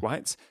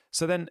 right?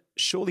 So then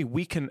surely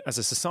we can, as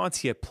a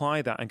society,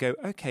 apply that and go,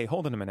 okay,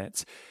 hold on a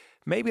minute.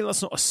 Maybe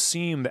let's not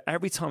assume that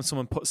every time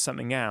someone puts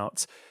something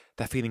out,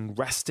 they're feeling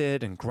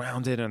rested and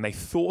grounded and they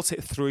thought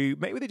it through.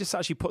 Maybe they just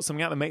actually put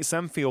something out that makes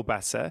them feel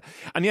better.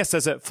 And yes,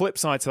 there's a flip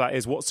side to that,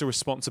 is what's the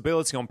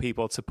responsibility on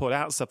people to put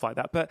out stuff like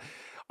that. But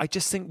I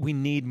just think we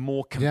need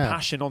more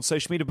compassion on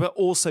social media, but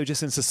also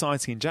just in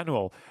society in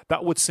general.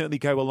 That would certainly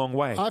go a long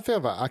way. I feel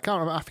that. I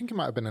can't remember. I think it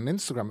might have been on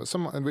Instagram, but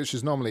someone, which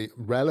is normally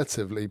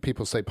relatively,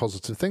 people say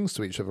positive things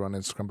to each other on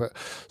Instagram, but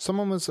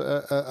someone was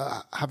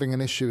having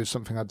an issue with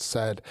something I'd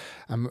said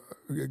and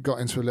got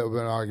into a little bit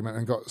of an argument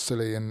and got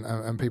silly,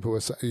 and people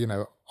were, you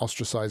know,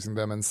 ostracizing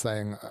them and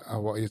saying,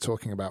 what are you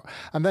talking about?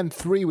 And then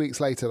 3 weeks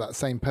later, that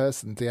same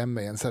person DM'd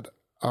me and said,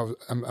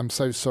 I'm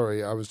so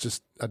sorry. I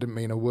didn't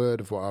mean a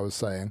word of what I was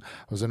saying.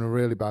 I was in a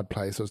really bad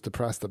place. I was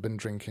depressed. I've been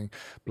drinking,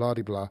 blah,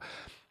 blah, blah.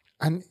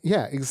 And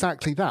yeah,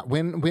 exactly that.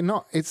 We're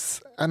not,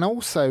 and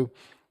also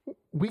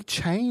we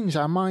change,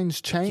 our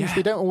minds change. Yeah.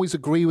 We don't always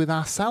agree with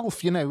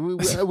ourselves. You know,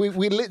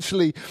 we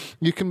literally,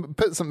 you can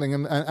put something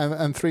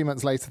and 3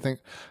 months later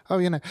think, oh,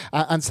 you know,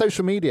 and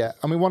social media,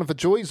 I mean, one of the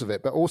joys of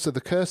it, but also the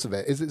curse of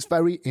it, is it's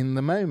very in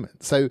the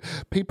moment. So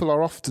people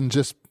are often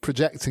just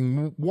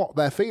projecting what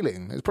they're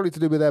feeling. It's probably to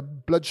do with their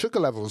blood sugar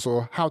levels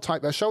or how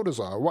tight their shoulders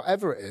are, or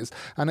whatever it is.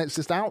 And it's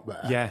just out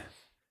there. Yeah.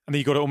 And then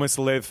you've got to almost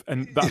live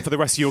and that for the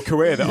rest of your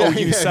career. That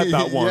you said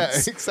that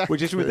once, exactly.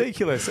 Which is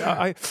ridiculous.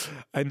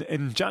 And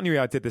in January,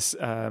 I did this.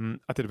 I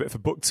did a bit of a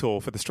book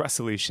tour for the Stress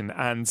Solution,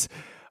 and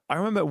I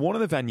remember at one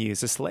of the venues,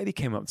 this lady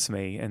came up to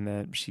me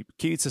and she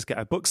cute us get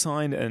her book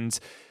signed, and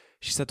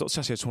she said, "Dr.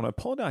 Chasty, I just want to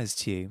apologise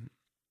to you."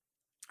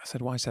 I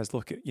said, "Why?" She says,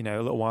 "Look, you know,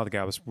 a little while ago,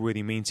 I was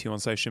really mean to you on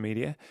social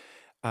media.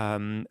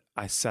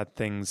 I said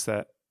things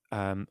that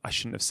I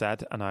shouldn't have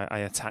said, and I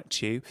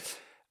attacked you,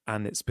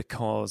 and it's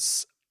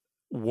because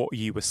what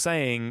you were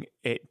saying,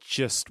 it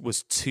just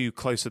was too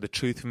close to the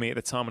truth for me at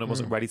the time, and I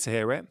wasn't ready to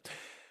hear it.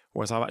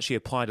 Whereas I've actually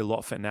applied a lot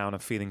of it now, and I'm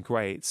feeling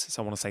great.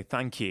 So I want to say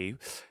thank you,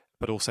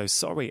 but also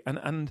sorry."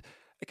 And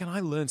again, I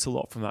learned a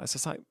lot from that. It's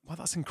just like, wow,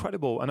 that's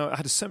incredible. And I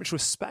had so much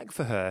respect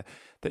for her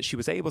that she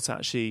was able to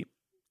actually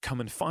come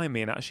and find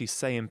me and actually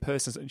say in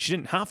person. She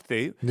didn't have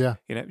to. Yeah.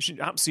 She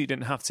absolutely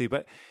didn't have to.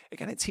 But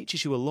again, it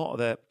teaches you a lot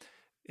that,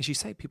 as you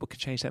say, people can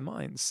change their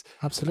minds.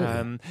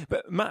 Absolutely.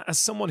 But Matt, as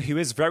someone who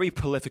is very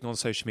prolific on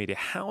social media,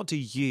 how do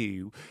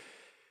you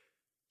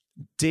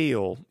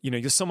deal?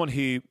 You're someone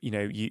who,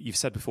 you've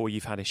said before,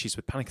 you've had issues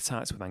with panic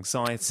attacks, with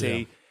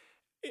anxiety.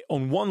 Yeah.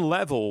 On one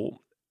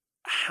level,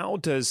 how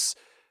does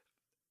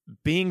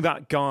being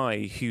that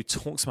guy who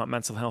talks about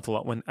mental health a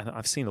lot, and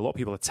I've seen a lot of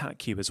people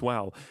attack you as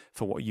well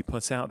for what you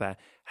put out there,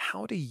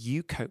 how do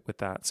you cope with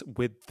that,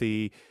 with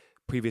the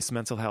previous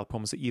mental health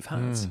problems that you've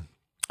had?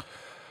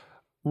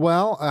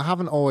 Well, I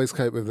haven't always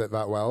coped with it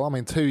that well. I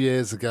mean, 2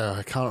 years ago,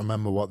 I can't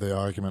remember what the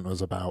argument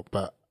was about,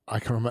 but I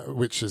can remember,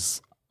 which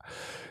is,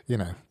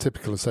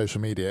 typical of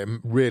social media. It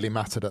really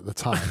mattered at the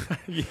time.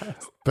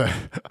 Yes. But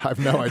I have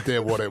no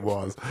idea what it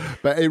was.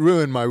 But it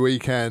ruined my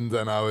weekend,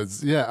 and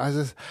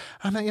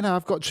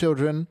I've got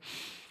children,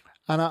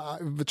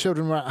 and the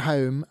children were at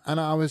home,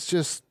 and I was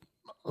just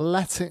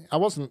I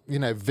wasn't,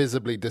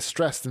 visibly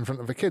distressed in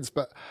front of the kids,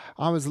 but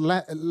I was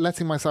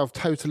letting myself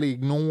totally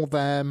ignore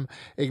them,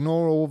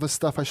 ignore all the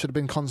stuff I should have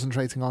been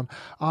concentrating on,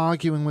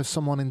 arguing with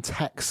someone in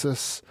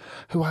Texas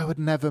who I would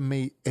never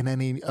meet in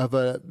any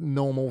other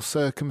normal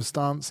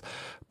circumstance,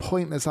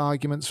 pointless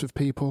arguments with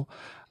people.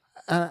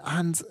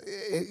 I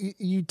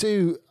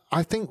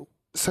think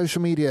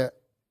social media,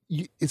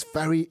 it's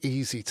very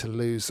easy to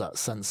lose that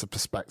sense of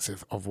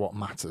perspective of what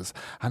matters.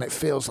 And it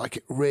feels like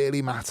it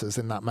really matters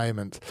in that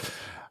moment.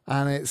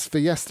 And it's for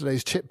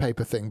yesterday's chip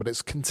paper thing, but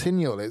it's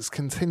continual. It's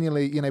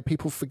continually,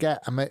 people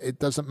forget and it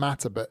doesn't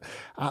matter. But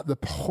at the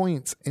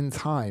point in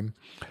time,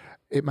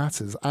 it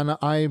matters. And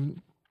I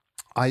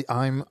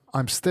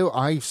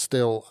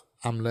still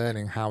am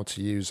learning how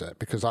to use it,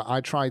 because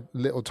I try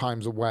little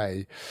times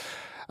away,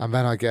 and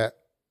then I get,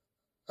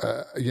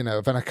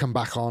 then I come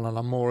back on and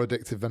I'm more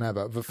addictive than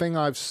ever. The thing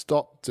I've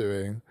stopped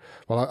doing,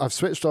 I've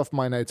switched off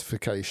my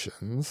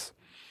notifications.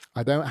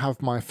 I don't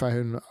have my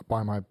phone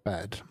by my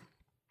bed.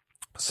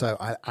 So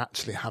I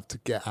actually have to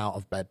get out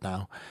of bed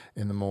now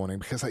in the morning,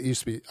 because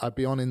I'd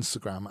be on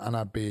Instagram and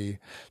I'd be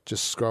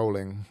just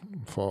scrolling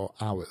for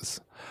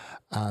hours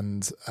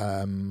and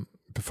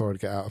before I'd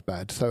get out of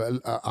bed.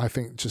 So I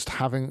think just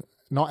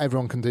not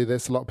everyone can do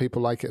this. A lot of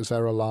people like it as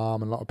their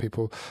alarm, and a lot of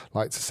people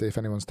like to see if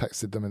anyone's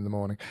texted them in the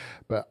morning.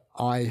 But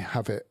I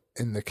have it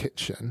in the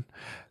kitchen.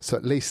 So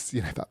at least,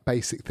 that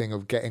basic thing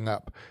of getting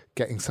up,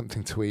 getting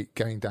something to eat,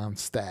 going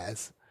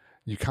downstairs,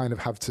 you kind of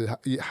have to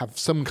have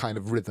some kind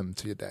of rhythm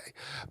to your day.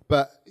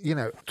 But,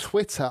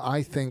 Twitter,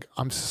 I think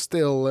I'm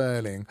still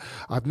learning.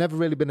 I've never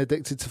really been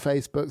addicted to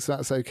Facebook, so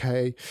that's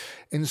okay.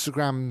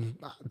 Instagram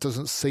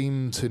doesn't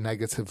seem to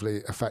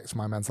negatively affect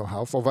my mental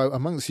health, although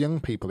amongst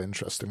young people,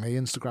 interestingly,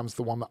 Instagram's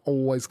the one that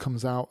always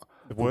comes out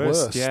the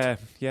worst. Yeah.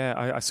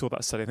 I saw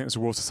that study. I think it was the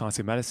Royal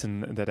Society of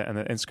Medicine and that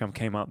Instagram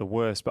came out the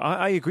worst. But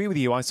I agree with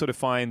you. I sort of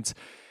find,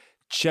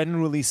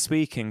 generally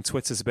speaking,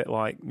 Twitter's a bit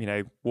like,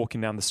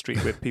 walking down the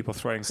street with people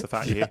throwing stuff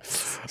at you.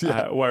 Yes.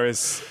 Yeah.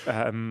 Whereas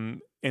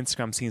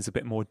Instagram seems a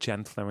bit more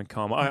gentler and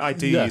calmer. I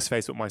do use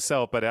Facebook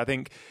myself, but I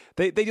think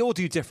they all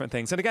do different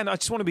things. And again, I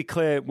just want to be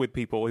clear with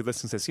people who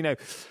listen to this.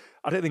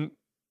 I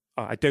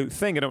don't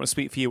want to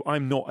speak for you.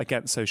 I'm not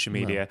against social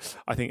media.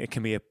 No. I think it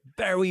can be a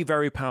very,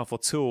 very powerful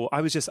tool.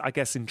 I was just, I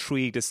guess,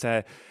 intrigued as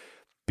to,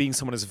 being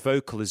someone as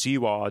vocal as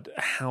you are,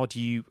 how do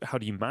you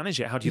manage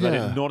it? How do you let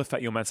it not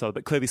affect your mental health?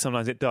 But clearly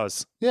sometimes it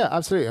does. Yeah,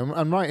 absolutely.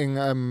 I'm writing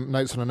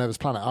Notes on a Nervous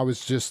Planet. I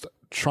was just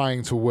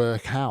trying to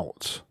work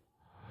out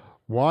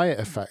why it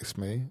affects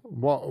me,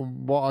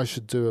 what I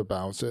should do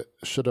about it.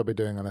 Should I be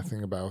doing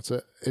anything about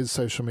it? Is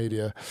social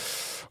media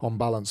on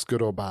balance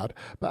good or bad?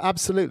 But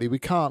absolutely, we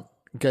can't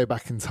go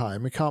back in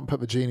time. We can't put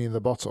the genie in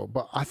the bottle.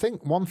 But I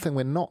think one thing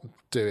we're not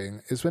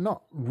doing is we're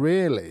not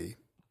really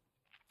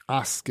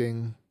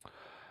asking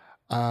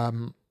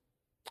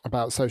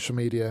about social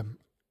media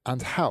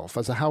and health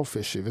as a health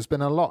issue. There's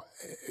been a lot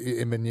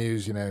in the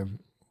news,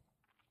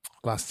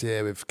 last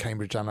year with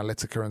Cambridge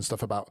Analytica and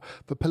stuff about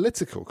the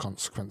political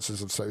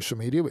consequences of social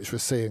media, which we're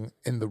seeing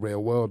in the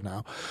real world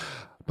now.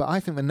 But I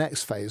think the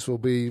next phase will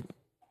be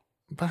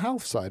the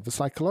health side, the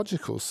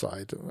psychological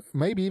side,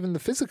 maybe even the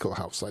physical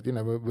health side.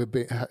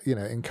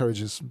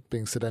 Encourages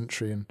being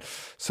sedentary and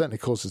certainly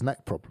causes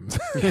neck problems.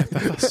 Yeah,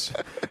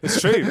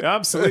 it's true,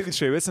 absolutely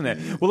true, isn't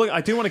it? Well, look,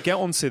 I do want to get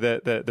onto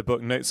the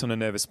book Notes on a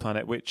Nervous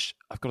Planet, which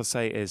I've got to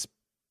say is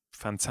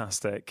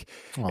fantastic.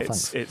 Oh,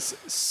 it's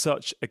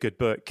such a good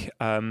book.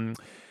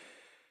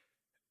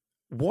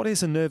 What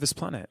is a nervous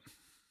planet?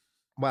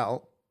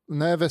 Well,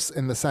 nervous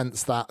in the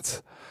sense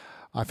that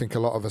I think a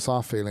lot of us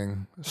are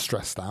feeling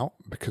stressed out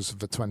because of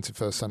the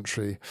 21st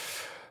century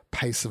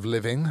pace of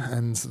living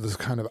and this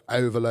kind of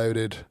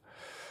overloaded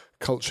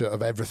culture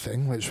of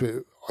everything, which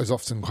is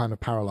often kind of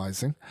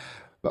paralyzing.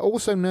 But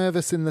also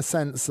nervous in the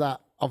sense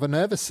that of a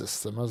nervous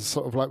system, as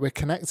sort of like we're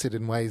connected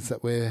in ways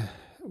that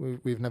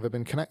we've never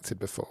been connected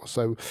before.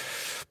 So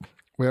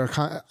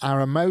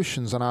our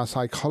emotions and our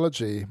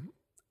psychology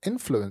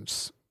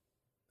influence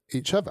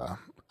each other.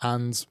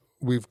 And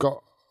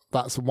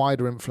that's a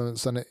wider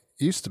influence than it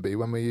used to be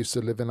when we used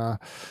to live in our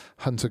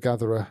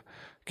hunter-gatherer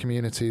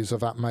communities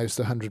of at most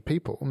 100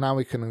 people. Now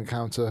we can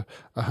encounter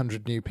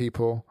 100 new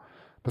people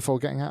before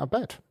getting out of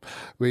bed.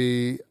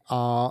 We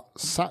are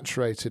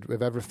saturated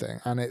with everything,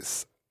 and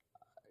it's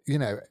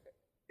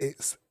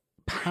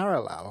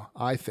parallel,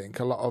 I think,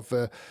 a lot of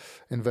the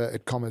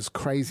inverted commas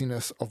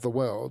craziness of the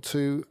world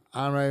to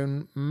our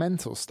own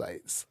mental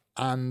states,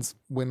 and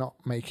we're not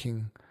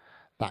making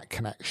that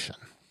connection.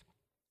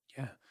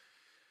 Yeah,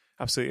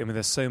 absolutely. I mean,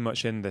 there's so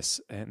much in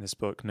this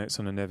book, Notes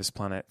on a Nervous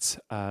Planet.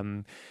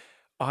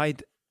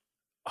 I'd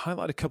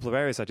highlight a couple of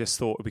areas I just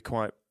thought would be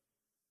quite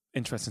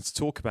interesting to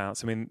talk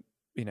about. I mean,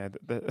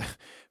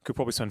 could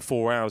probably spend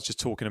 4 hours just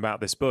talking about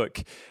this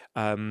book.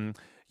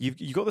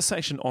 You've got the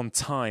section on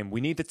time.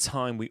 We need the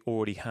time we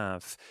already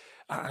have.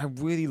 I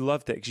really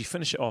loved it because you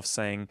finish it off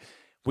saying,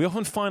 we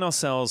often find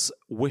ourselves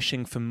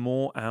wishing for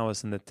more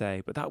hours in the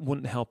day, but that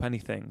wouldn't help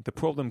anything. The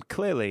problem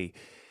clearly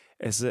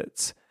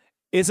isn't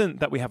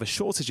that we have a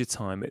shortage of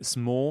time. It's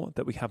more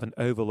that we have an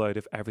overload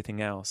of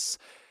everything else.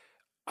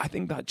 I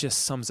think that just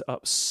sums it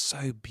up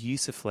so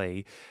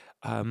beautifully.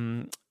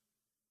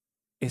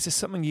 Is this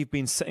something you've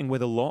been sitting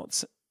with a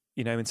lot,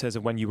 in terms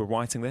of when you were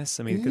writing this?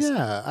 I mean,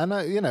 yeah,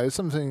 and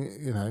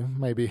something,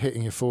 maybe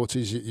hitting your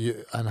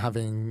 40s and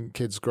having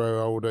kids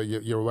grow older,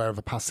 you're aware of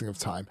a passing of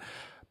time.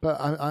 But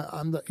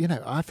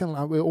I feel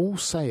like we all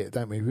say it,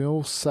 don't we? We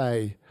all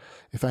say,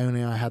 if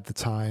only I had the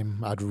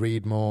time, I'd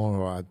read more,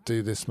 or I'd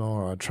do this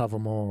more, or I'd travel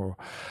more.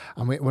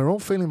 And we're all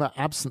feeling that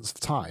absence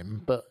of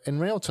time. But in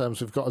real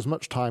terms, we've got as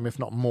much time, if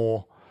not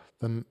more,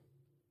 than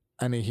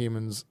any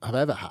humans have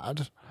ever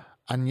had.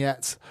 And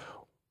yet,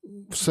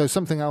 so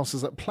something else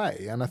is at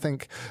play. And I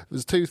think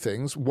there's two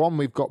things. One,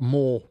 we've got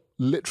more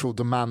literal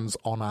demands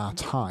on our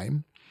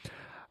time.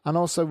 And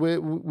also,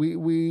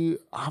 we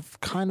have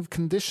kind of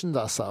conditioned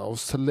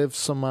ourselves to live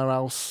somewhere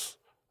else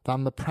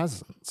than the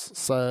present.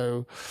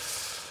 So,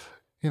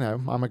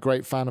 I'm a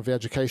great fan of the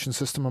education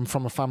system. I'm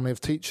from a family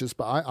of teachers,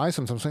 but I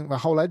sometimes think the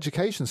whole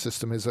education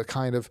system is a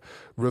kind of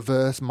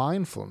reverse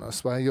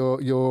mindfulness where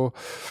you're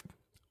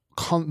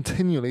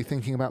continually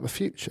thinking about the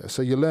future.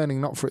 So you're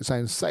learning not for its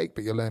own sake,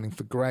 but you're learning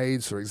for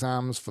grades, for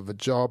exams, for the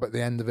job at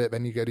the end of it.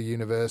 Then you go to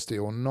university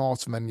or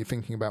not, and then you're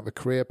thinking about the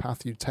career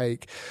path you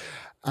take.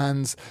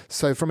 And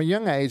so from a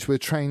young age, we're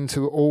trained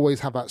to always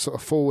have that sort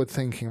of forward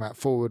thinking, that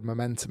forward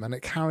momentum, and it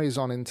carries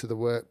on into the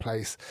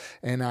workplace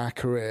in our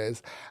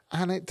careers.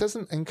 And it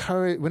doesn't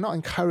we're not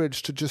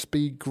encouraged to just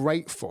be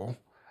grateful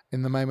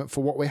in the moment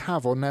for what we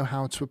have or know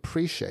how to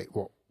appreciate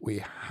what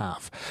we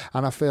have.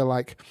 And I feel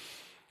like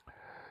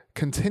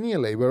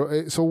continually,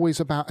 it's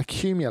always about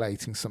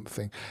accumulating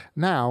something.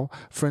 Now,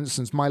 for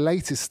instance, my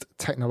latest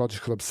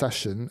technological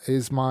obsession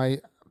is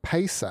my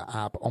Pacer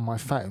app on my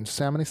phone to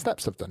see how many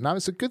steps I've done. Now,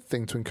 it's a good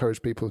thing to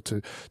encourage people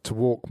to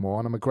walk more,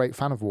 and I'm a great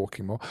fan of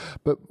walking more.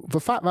 But the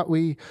fact that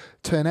we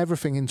turn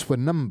everything into a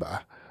number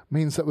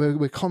means that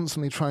we're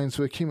constantly trying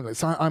to accumulate.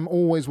 So I'm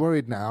always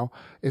worried now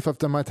if I've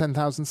done my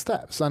 10,000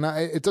 steps. And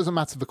it doesn't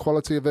matter the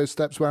quality of those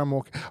steps where I'm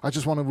walking. I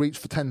just want to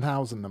reach the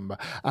 10,000 number.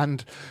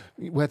 And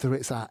whether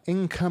it's our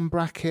income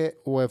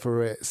bracket, or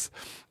whether it's,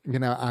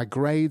 our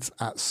grades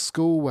at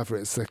school, whether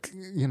it's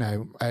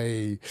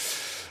a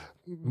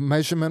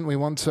measurement we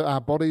want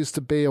our bodies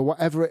to be, or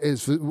whatever it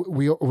is,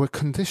 we're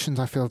conditioned,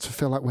 I feel, to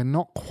feel like we're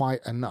not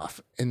quite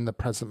enough in the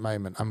present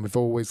moment. And we've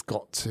always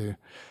got to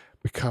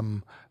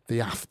become the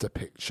after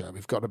picture.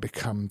 We've got to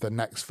become the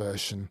next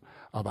version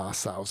of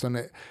ourselves.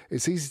 And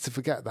it's easy to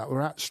forget that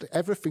we're actually,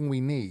 everything we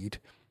need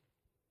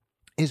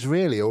is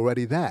really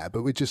already there,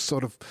 but we just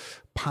sort of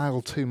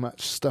pile too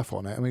much stuff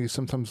on it and we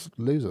sometimes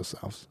lose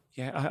ourselves.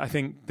 Yeah, I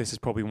think this is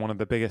probably one of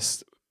the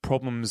biggest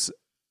problems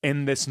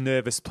in this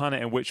nervous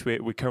planet in which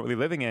we're currently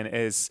living in,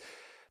 is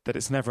that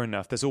it's never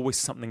enough. There's always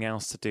something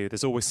else to do.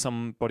 There's always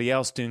somebody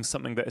else doing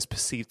something that is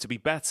perceived to be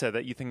better,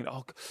 that you think,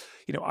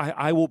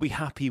 I will be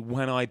happy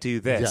when I do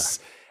this.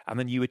 Yeah. And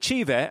then you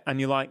achieve it and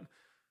you're like,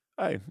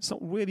 oh, it's not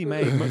really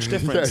made much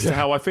difference to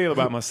how I feel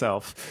about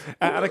myself.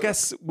 And I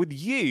guess with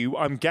you,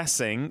 I'm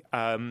guessing,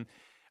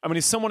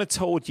 if someone had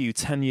told you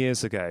 10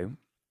 years ago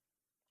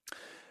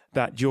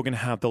that you're going to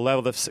have the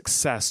level of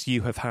success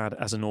you have had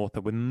as an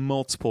author with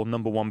multiple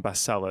 #1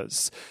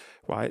 bestsellers,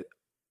 right?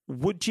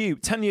 Would you,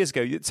 10 years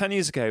ago,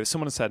 if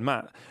someone had said,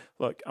 Matt,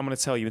 look, I'm going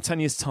to tell you, in 10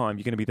 years' time,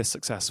 you're going to be this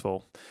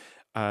successful.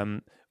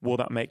 Will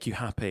that make you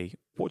happy?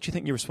 What do you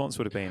think your response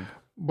would have been?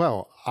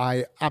 Well,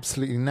 I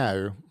absolutely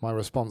know my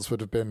response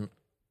would have been,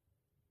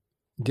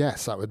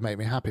 yes, that would make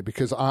me happy.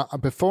 Because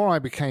before I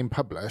became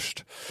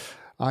published,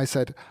 I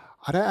said,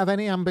 I don't have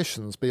any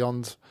ambitions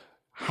beyond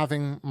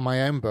having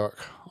my own book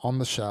on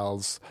the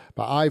shelves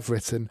that I've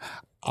written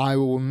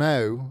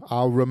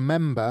I'll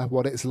remember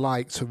what it's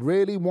like to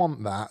really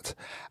want that,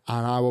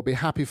 and I will be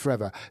happy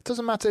forever. It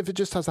doesn't matter if it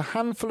just has a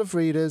handful of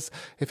readers,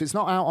 if it's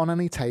not out on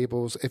any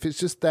tables, if it's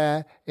just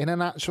there in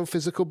an actual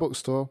physical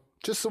bookstore,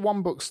 just the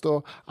one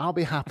bookstore, I'll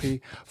be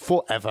happy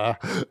forever,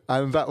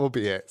 and that will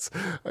be it.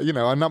 You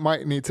know, and that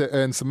might need to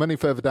earn some money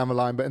further down the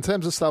line, but in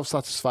terms of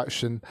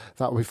self-satisfaction,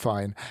 that will be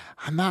fine.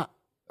 And that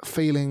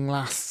feeling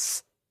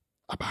lasts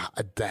about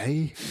a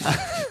day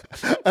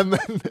and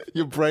then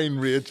your brain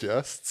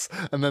readjusts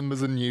and then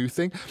there's a new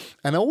thing,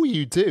 and all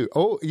you do,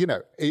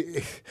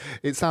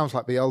 it sounds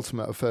like the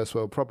ultimate of first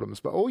world problems,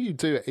 but all you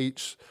do at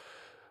each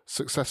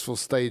successful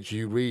stage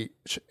you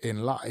reach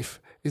in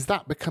life is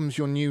that becomes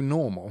your new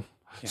normal.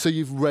 So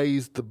you've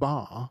raised the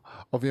bar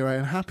of your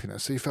own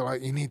happiness. So you feel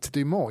like you need to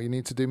do more. And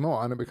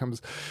it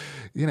becomes,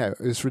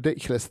 this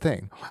ridiculous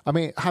thing. I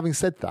mean, having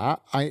said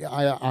that,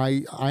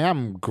 I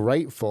am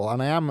grateful,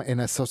 and I am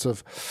in a sort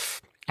of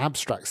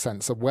abstract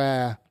sense of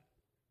where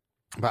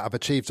that I've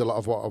achieved a lot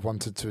of what I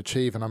wanted to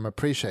achieve, and I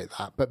appreciate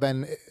that. But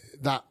then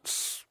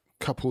that's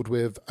coupled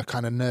with a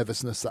kind of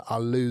nervousness that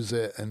I'll lose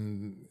it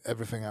and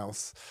everything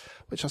else,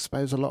 which I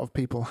suppose a lot of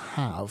people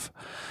have.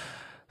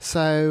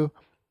 So...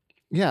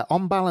 yeah,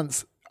 on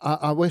balance,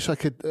 I wish I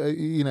could,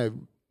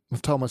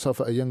 have told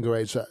myself at a younger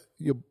age that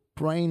your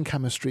brain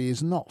chemistry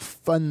is not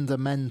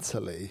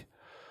fundamentally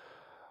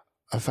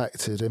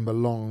affected in the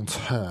long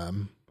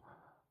term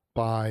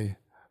by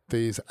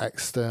these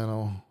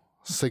external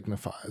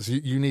signifiers.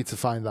 You need to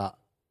find that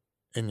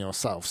in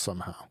yourself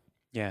somehow.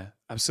 Yeah,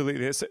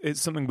 absolutely.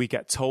 It's something we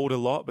get told a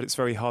lot, but it's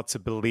very hard to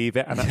believe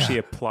it and actually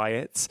apply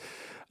it.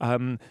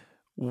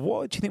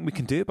 What do you think we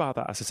can do about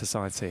that as a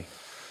society?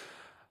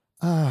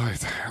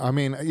 I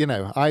mean,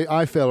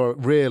 I feel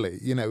really,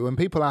 when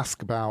people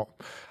ask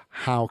about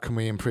how can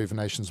we improve a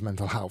nation's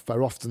mental health,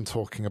 they're often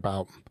talking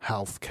about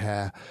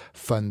healthcare,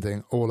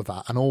 funding, all of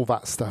that. And all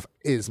that stuff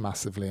is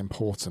massively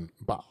important.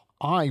 But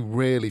I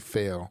really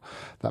feel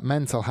that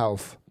mental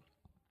health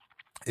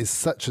is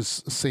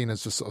seen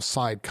as a sort of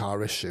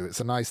sidecar issue. It's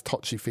a nice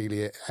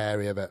touchy-feely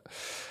area that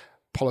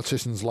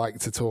politicians like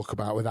to talk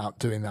about without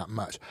doing that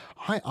much.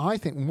 I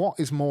think what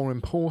is more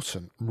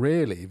important,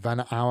 really,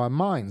 than our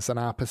minds and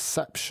our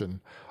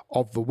perception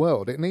of the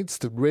world, it needs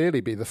to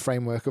really be the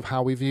framework of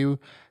how we view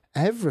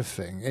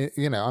everything.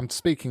 I'm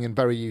speaking in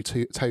very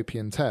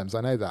utopian terms,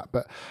 I know that,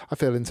 but I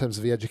feel in terms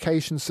of the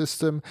education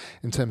system,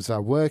 in terms of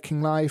our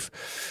working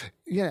life,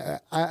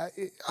 a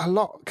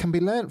lot can be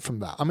learnt from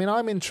that. I mean,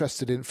 I'm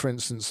interested in, for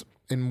instance,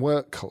 in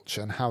work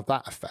culture and how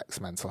that affects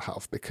mental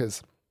health,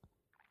 because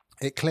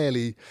it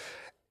clearly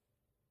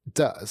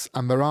does,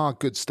 and there are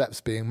good steps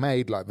being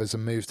made. Like there's a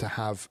move to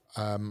have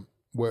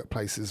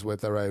workplaces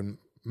with their own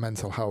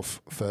mental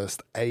health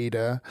first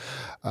aider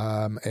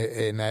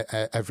in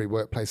every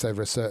workplace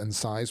over a certain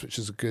size, which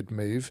is a good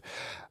move.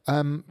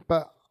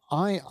 But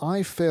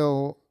I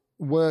feel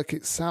work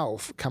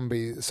itself can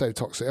be so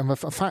toxic. And the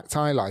fact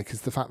I like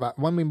is the fact that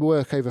when we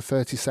work over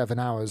 37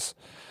 hours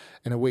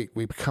in a week,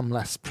 we become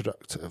less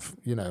productive,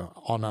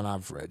 on an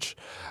average.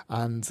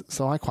 And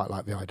so I quite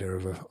like the idea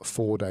of a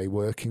 4-day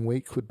working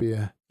week would be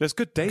a... There's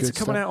good data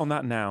coming out on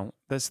that now.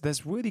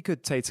 There's really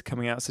good data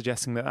coming out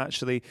suggesting that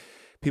actually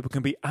people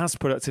can be as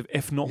productive,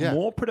 if not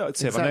more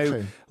productive. Exactly. I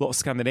know a lot of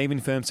Scandinavian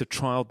firms have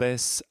trialed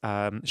this,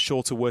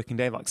 shorter working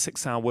day, like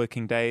 6-hour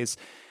working days.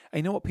 And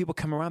you know what? People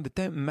come around, they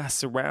don't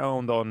mess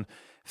around on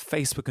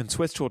Facebook and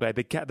Twitter all day.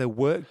 They get their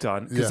work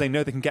done because they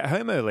know they can get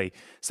home early.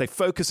 So they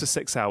focus for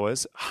 6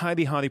 hours,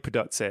 highly, highly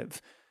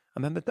productive,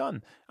 and then they're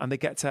done. And they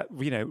get to,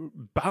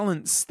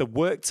 balance the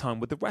work time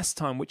with the rest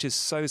time, which is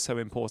so, so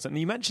important. And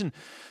you mentioned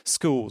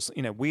schools.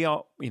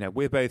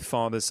 We're both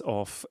fathers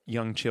of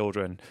young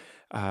children.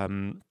 I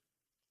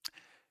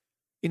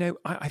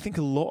think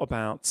a lot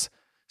about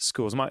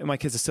schools. My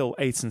kids are still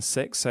 8 and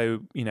 6,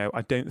 so,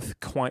 I don't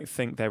quite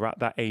think they're at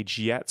that age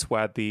yet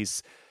where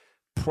these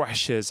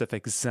pressures of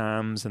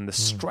exams and the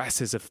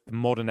stresses of the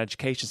modern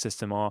education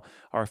system are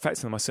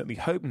affecting them. I certainly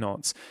hope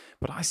not.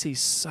 But I see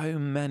so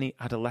many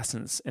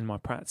adolescents in my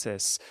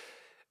practice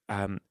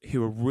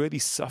who are really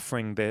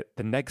suffering the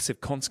negative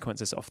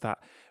consequences of that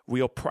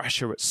real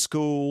pressure at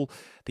school,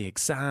 the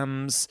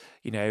exams,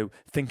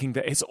 thinking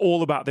that it's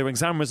all about their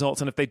exam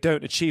results. And if they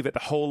don't achieve it, the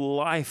whole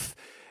life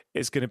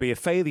is going to be a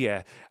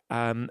failure.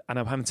 And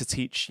I'm having to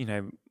teach,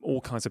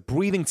 all kinds of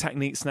breathing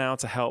techniques now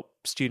to help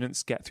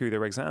students get through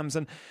their exams.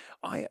 And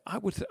I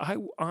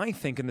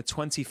think in the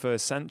 21st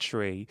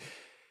century,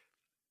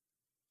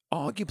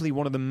 arguably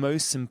one of the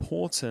most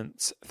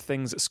important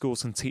things that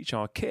schools can teach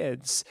our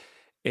kids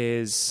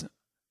is,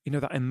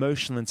 that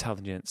emotional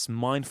intelligence,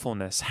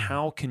 mindfulness.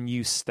 How can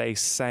you stay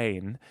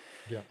sane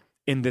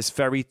in this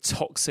very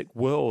toxic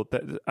world?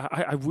 That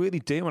I really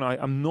do. And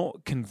I'm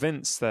not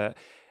convinced that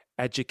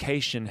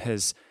education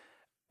has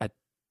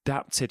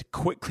adapted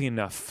quickly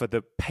enough for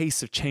the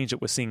pace of change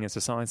that we're seeing in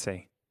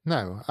society.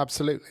 No,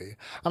 absolutely.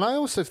 And I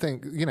also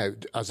think,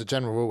 as a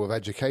general rule of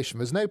education,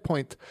 there's no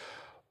point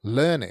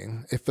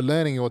learning if the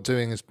learning you're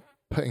doing is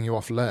putting you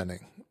off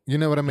learning. You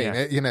know what I mean?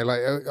 Yeah.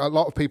 Like a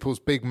lot of people's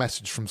big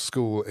message from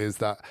school is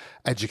that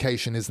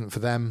education isn't for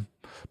them,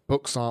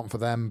 books aren't for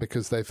them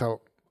because they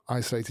felt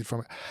isolated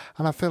from it.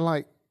 And I feel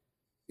like,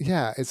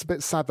 yeah, it's a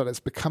bit sad that it's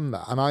become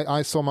that. And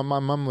I saw my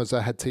mum was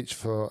a head teacher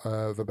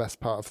for the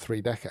best part of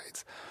 3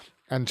 decades.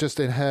 And just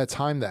in her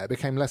time there, it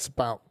became less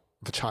about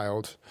the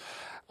child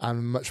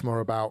and much more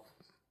about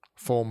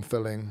form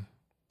filling,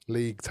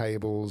 league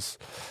tables,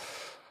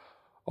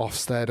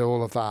 Ofsted,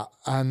 all of that.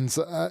 And,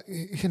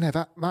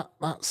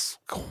 that's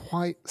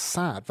quite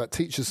sad that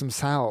teachers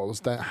themselves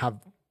don't have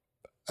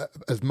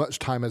as much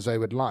time as they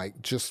would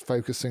like just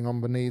focusing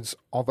on the needs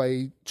of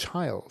a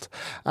child.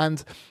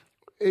 And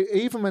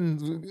even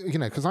when,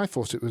 because I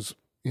thought it was,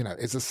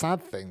 it's a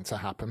sad thing to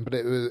happen, but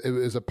it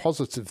was a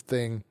positive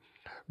thing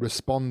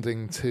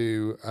responding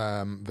to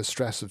the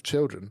stress of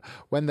children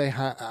when they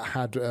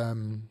had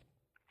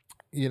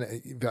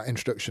the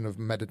introduction of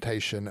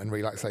meditation and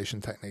relaxation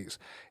techniques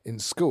in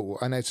school.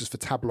 I noticed the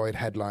tabloid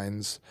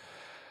headlines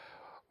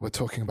were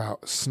talking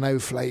about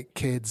snowflake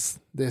kids,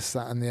 this,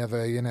 that, and the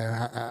other,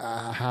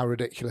 how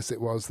ridiculous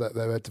it was that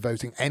they were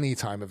devoting any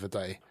time of the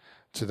day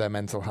to their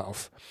mental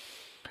health.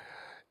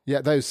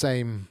 Yet those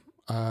same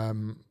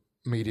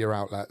media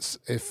outlets,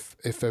 if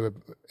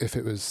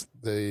it was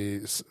the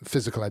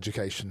physical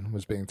education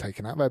was being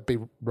taken out, they'd be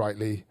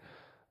rightly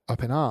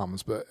up in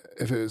arms. But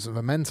if it was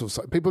the mental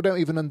side, people don't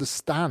even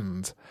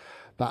understand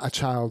that a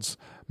child's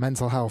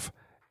mental health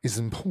is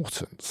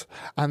important.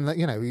 And that,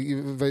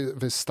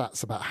 there's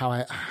stats about how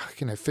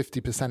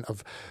 50%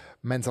 of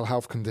mental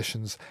health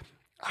conditions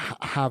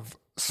have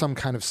some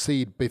kind of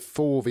seed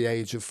before the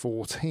age of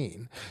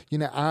 14.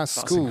 Our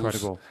schools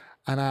incredible.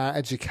 And our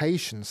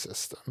education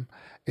system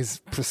is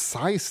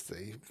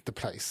precisely the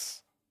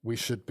place we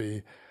should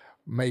be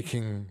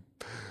making,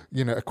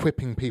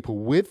 equipping people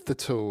with the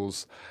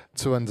tools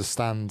to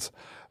understand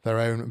their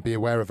own, be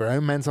aware of their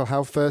own mental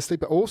health firstly,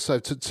 but also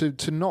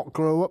to not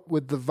grow up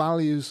with the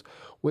values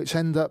which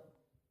end up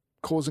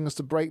causing us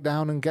to break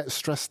down and get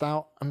stressed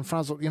out and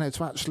frazzled,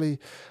 to actually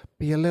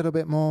be a little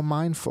bit more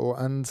mindful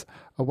and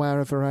aware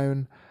of our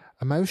own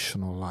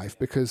emotional life,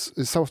 because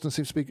it so often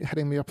seems to be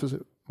heading the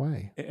opposite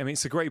way. I mean,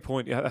 it's a great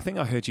point. I think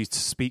I heard you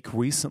speak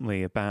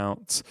recently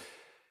about,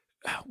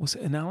 was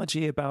it an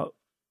analogy about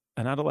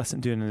an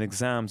adolescent doing an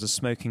exams and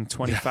smoking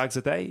 20 fags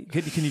a day?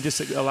 Can you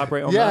just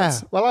elaborate on that? Yeah,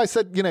 well, I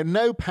said,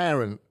 no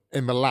parent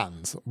in the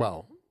land,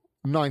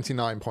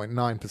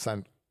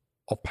 99.9%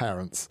 of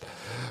parents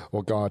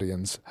or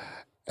guardians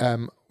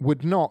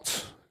would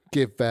not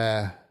give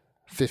their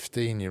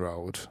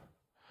 15-year-old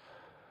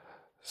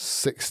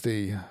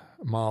 60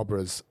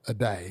 Marlboros a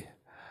day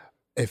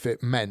if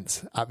it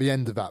meant at the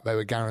end of that they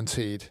were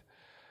guaranteed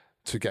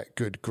to get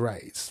good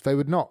grades. They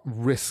would not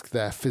risk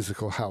their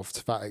physical health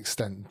to that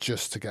extent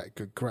just to get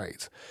good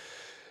grades.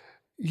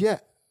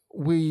 Yet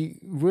we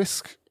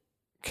risk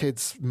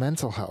kids'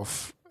 mental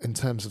health in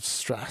terms of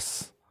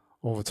stress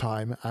all the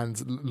time,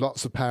 and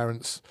lots of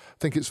parents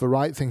think it's the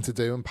right thing to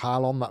do and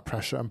pile on that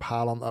pressure,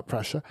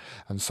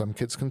 and some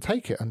kids can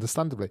take it,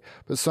 understandably,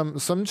 but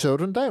some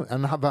children don't,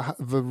 and have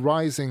the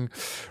rising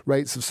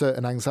rates of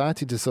certain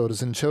anxiety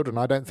disorders in children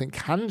I don't think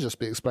can just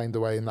be explained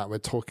away in that we're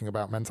talking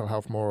about mental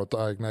health more, or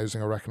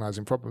diagnosing or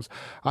recognising problems.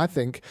 I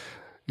think,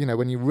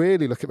 when you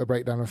really look at the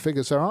breakdown of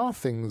figures, there are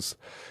things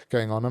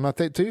going on, and I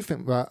do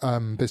think that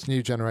this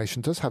new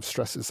generation does have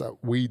stresses that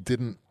we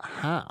didn't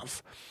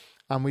have.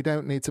 And we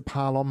don't need to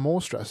pile on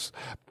more stress.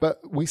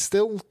 But we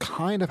still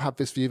kind of have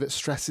this view that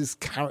stress is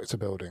character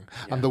building,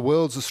 and the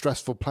world's a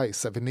stressful place,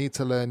 so we need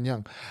to learn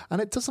young. And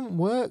it doesn't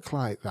work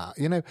like that.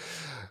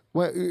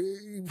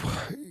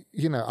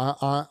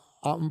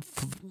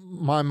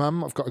 My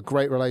mum, I've got a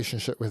great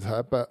relationship with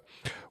her, but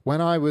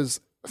when I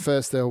was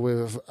first ill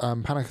with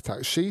panic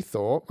attacks, she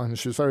thought, and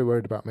she was very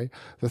worried about me,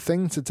 the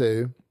thing to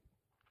do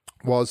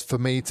was for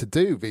me to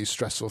do these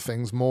stressful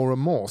things more and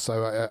more.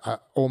 So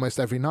almost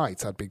every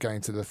night I'd be going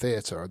to the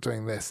theatre or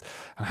doing this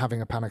and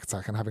having a panic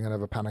attack and having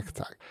another panic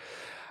attack.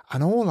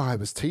 And all I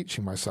was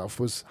teaching myself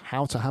was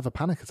how to have a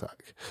panic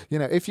attack.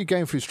 If you're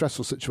going through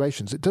stressful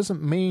situations, it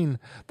doesn't mean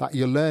that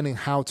you're learning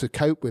how to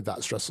cope with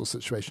that stressful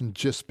situation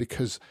just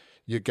because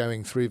you're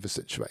going through the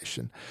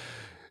situation.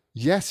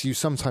 Yes, you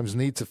sometimes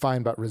need to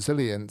find that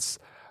resilience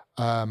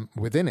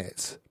within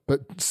it,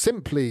 but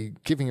simply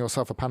giving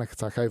yourself a panic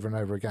attack over and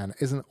over again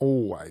isn't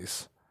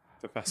always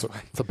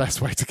the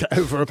best way to get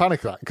over a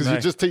panic attack, because you're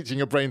just teaching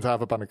your brain to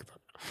have a panic attack.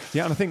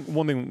 Yeah, and I think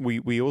one thing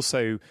we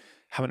also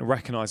haven't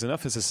recognised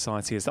enough as a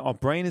society is that our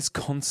brain is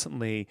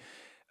constantly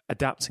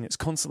adapting. It's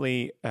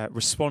constantly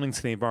responding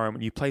to the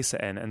environment you place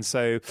it in. And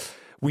so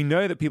we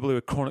know that people who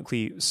are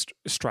chronically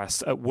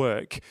stressed at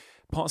work,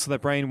 parts of their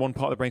brain, one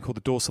part of the brain called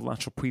the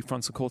dorsolateral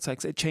prefrontal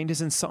cortex, it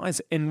changes in size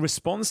in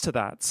response to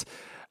that.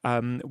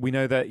 We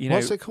know that,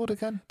 what's it called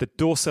again? The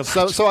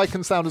dorsolateral. So I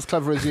can sound as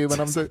clever as you when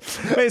I'm doing.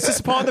 It's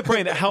just part of the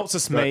brain that helps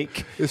us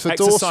make. It's a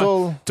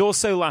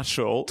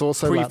dorsolateral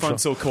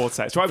prefrontal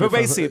cortex, right? But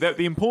basically,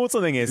 the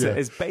important thing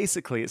is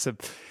basically it's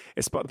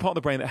part of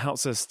the brain that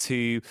helps us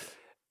to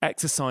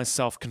exercise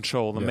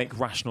self-control and make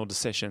rational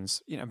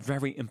decisions.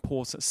 Very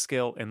important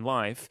skill in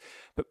life.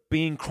 But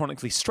being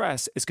chronically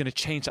stressed is going to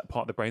change that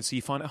part of the brain, so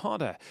you find it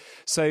harder.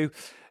 So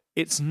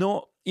it's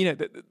not,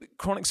 the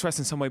chronic stress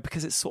in some way,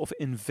 because it's sort of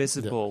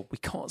invisible. We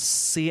can't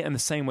see it in the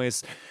same way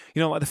as,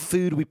 like the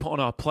food we put on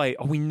our plate.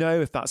 We know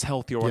if that's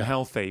healthy or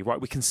unhealthy,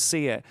 right? We can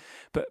see it.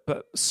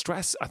 But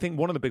stress, I think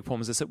one of the big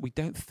problems is that we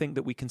don't think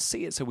that we can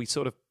see it, so we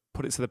sort of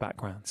put it to the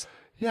background.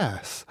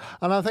 Yes.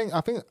 And I think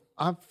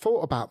I've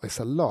thought about this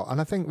a lot,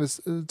 and I think there's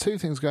two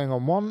things going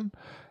on. One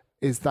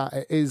is that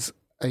it is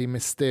a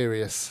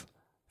mysterious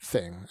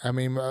thing. I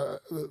mean,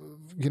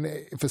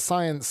 the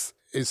science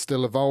is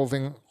still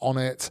evolving on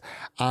it,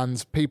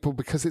 and people,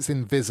 because it's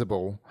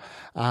invisible,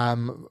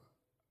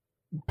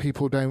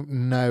 people don't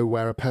know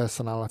where a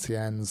personality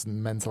ends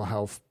and mental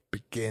health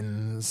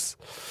begins.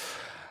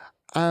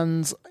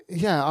 And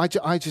I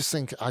just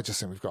think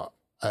we've got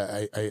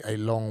a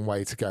long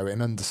way to go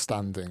in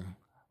understanding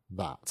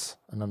that,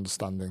 and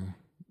understanding,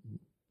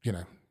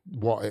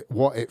 what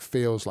it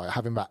feels like,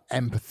 having that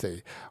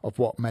empathy of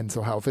what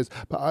mental health is.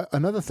 But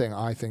another thing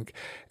I think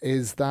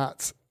is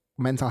that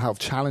mental health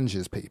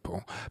challenges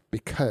people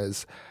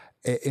because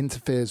it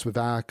interferes with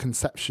our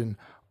conception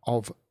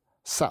of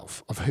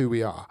self, of who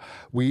we are.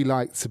 We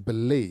like to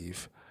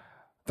believe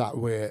that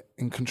we're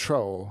in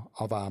control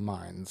of our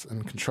minds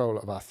and control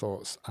of our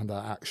thoughts and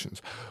our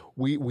actions.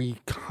 We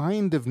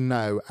kind of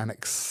know and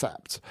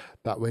accept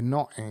that we're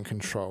not in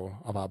control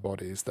of our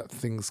bodies, that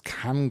things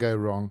can go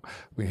wrong.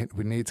 We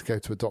need to go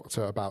to a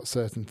doctor about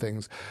certain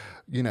things.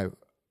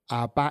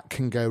 Our back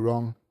can go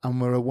wrong,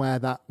 and we're aware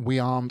that we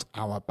aren't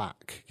our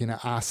back.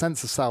 Our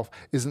sense of self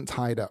isn't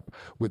tied up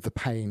with the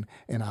pain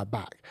in our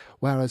back.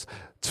 Whereas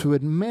to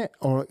admit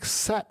or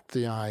accept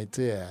the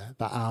idea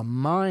that our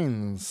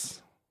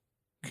minds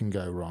can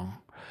go wrong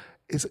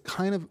is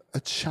kind of a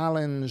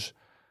challenge,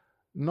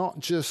 not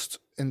just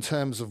in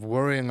terms of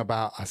worrying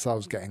about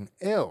ourselves getting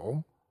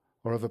ill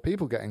or other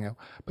people getting ill,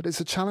 but it's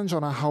a challenge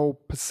on our whole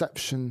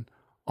perception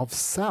of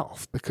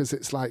self, because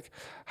it's like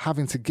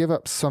having to give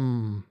up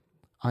some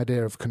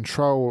idea of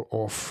control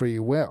or free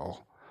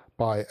will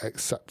by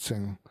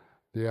accepting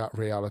the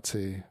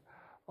reality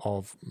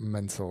of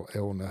mental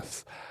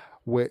illness,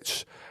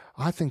 which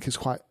I think is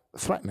quite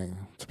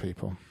threatening to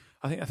people.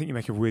 I think you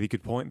make a really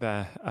good point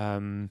there,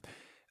 and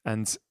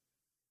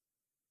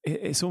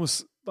it's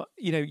almost,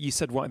 you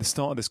said right at the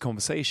start of this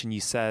conversation,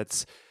 you said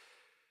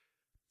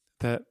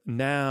that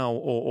now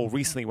or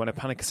recently, when a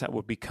panic attack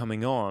would be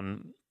coming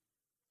on,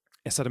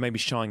 instead of maybe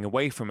shying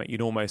away from it,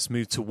 you'd almost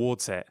move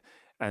towards it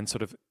and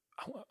sort of,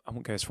 I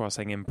won't go as far as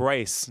saying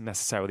embrace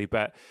necessarily,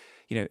 but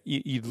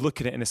you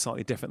look at it in a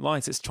slightly different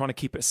light. It's trying to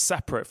keep it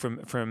separate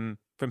from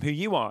who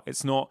you are.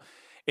 It's not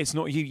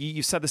you.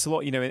 You said this a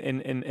lot,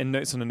 in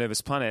Notes on a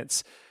Nervous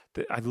Planet.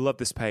 I love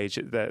this page.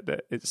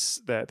 It's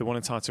the one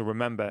entitled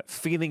 "Remember,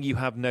 feeling you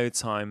have no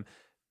time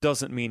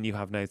doesn't mean you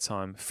have no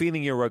time.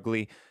 Feeling you're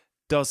ugly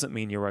doesn't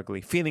mean you're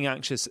ugly. Feeling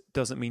anxious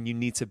doesn't mean you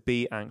need to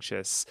be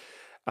anxious.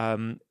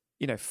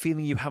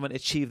 Feeling you haven't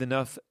achieved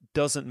enough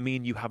doesn't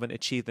mean you haven't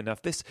achieved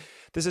enough. This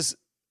is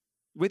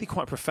really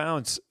quite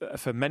profound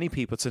for many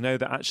people to know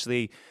that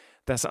actually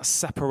there's that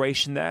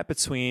separation there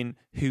between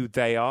who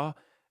they are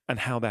and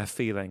how they're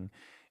feeling.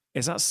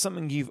 Is that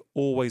something you've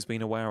always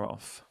been aware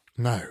of?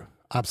 No,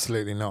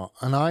 absolutely not.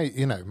 And I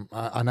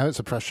know it's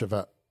a pressure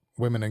that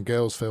women and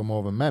girls feel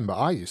more than men, but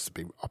I used to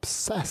be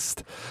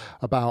obsessed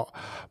about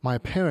my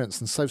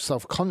appearance and so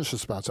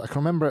self-conscious about it. I can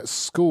remember at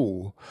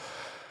school,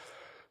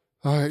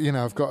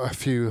 I've got a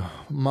few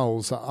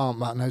moles that aren't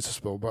that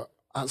noticeable, but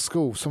at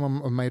school,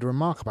 someone made a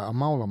remark about a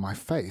mole on my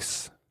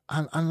face.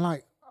 And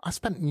I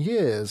spent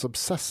years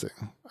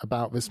obsessing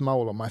about this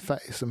mole on my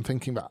face and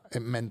thinking that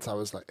it meant I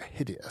was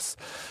hideous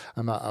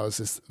and that I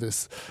was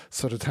this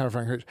sort of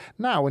terrifying creature.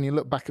 Now, when you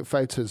look back at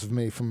photos of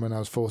me from when I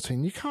was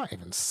 14, you can't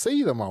even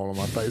see the mole on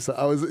my face.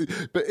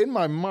 But in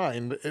my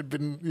mind, it'd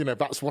been,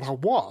 that's what I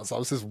was. I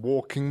was this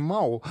walking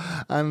mole.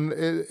 And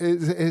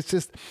it's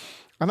just...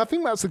 And I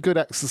think that's a good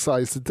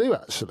exercise to do,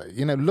 actually.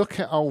 Look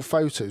at old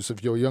photos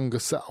of your younger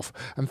self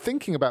and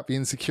thinking about the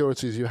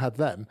insecurities you had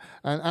then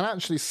and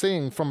actually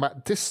seeing from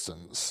that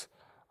distance,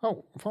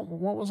 what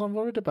was I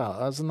worried about?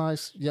 I was a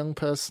nice young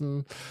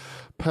person,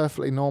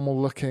 perfectly normal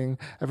looking,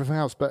 everything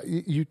else. But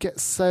you get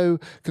so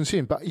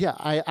consumed. But yeah,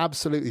 I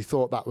absolutely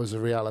thought that was a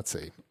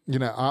reality.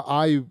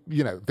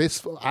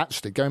 This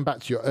actually, going back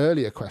to your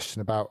earlier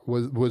question about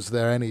was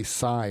there any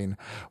sign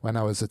when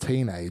I was a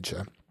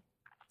teenager?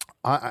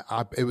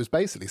 It was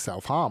basically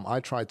self-harm. I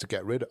tried to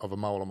get rid of a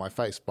mole on my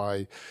face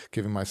by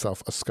giving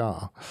myself a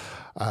scar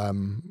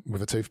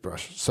with a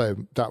toothbrush.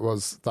 So that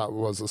was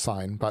a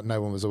sign that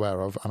no one was aware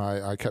of, and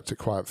I kept it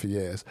quiet for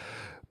years.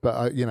 But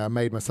I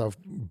made myself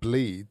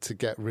bleed to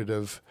get rid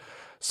of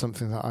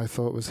something that I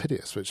thought was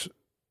hideous. Which,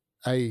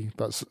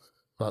 that's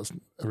that's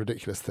a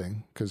ridiculous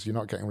thing because you're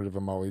not getting rid of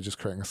a mole, you're just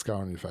creating a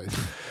scar on your face.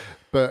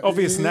 But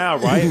obvious now,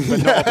 right?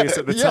 But not obvious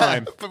at the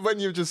time. But when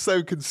you're just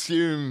so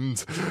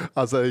consumed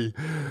as a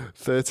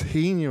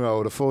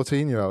 13-year-old or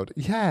 14-year-old,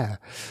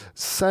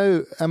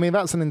 So, I mean,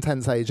 that's an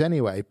intense age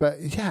anyway. But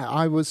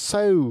I was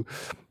so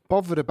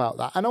bothered about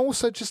that. And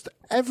also just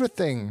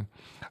everything,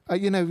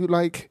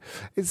 like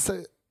it's,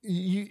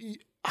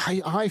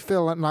 I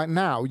feel like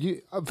now,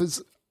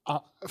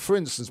 for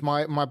instance,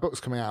 my book's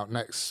coming out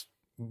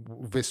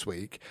this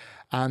week,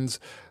 and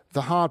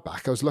the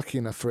hardback, I was lucky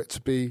enough for it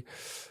to be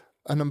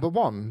a number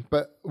one,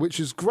 which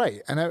is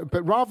great.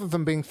 But rather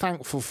than being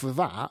thankful for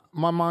that,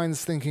 my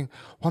mind's thinking,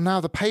 well,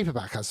 now the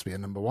paperback has to be a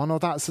number one, or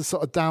that's a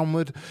sort of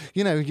downward,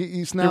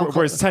 it's now.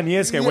 Whereas 10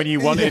 years ago, when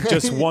you wanted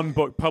just one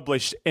book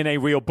published in a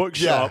real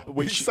bookshop,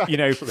 which,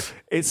 exactly.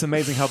 It's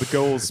amazing how the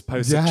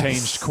goalposts have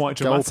changed quite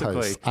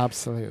dramatically.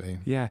 Absolutely.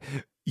 Yeah.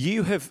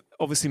 You have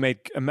obviously made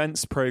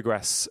immense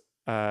progress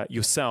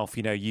yourself.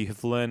 You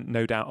have learned,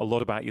 no doubt, a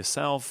lot about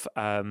yourself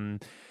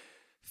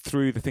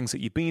through the things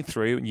that you've been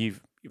through, and you've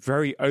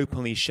very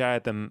openly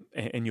shared them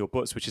in your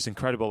books, which is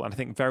incredible, and I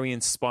think very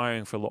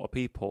inspiring for a lot of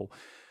people.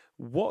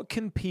 What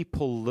can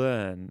people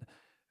learn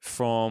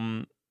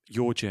from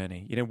your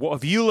journey? What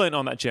have you learned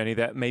on that journey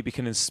that maybe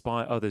can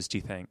inspire others, do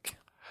you think?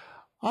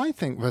 I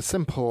think the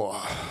simple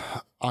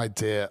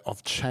idea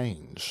of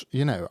change.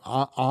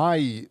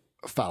 I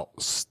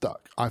felt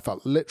stuck. I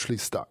felt literally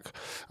stuck.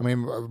 I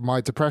mean,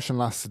 my depression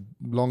lasted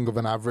longer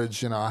than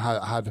average. I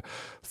had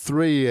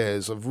 3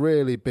 years of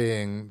really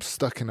being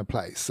stuck in a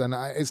place. And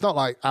it's not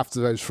like after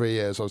those 3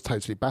 years I was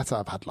totally better.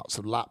 I've had lots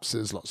of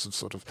lapses, lots of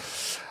sort of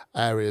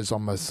areas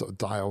on my sort of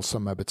dial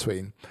somewhere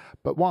between.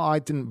 But what I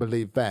didn't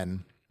believe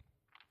then,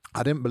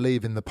 I didn't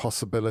believe in the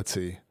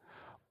possibility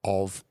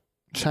of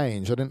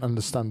change. I didn't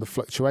understand the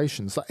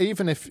fluctuations. Like,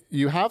 even if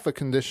you have a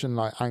condition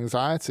like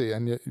anxiety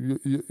and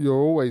you're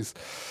always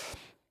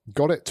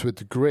got it to a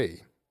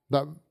degree,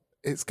 that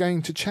it's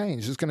going to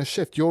change. It's going to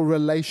shift. Your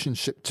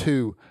relationship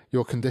to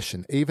your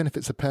condition, even if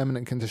it's a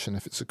permanent condition,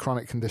 if it's a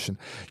chronic condition,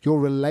 your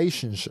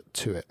relationship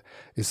to it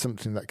is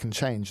something that can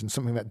change and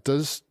something that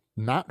does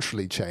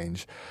naturally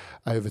change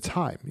over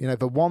time.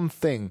 The one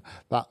thing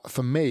that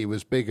for me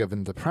was bigger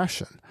than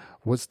depression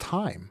was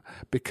time,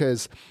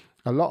 because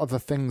a lot of the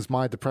things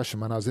my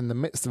depression, when I was in the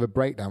midst of a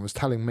breakdown, was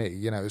telling me,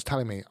 it was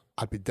telling me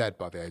I'd be dead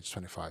by the age of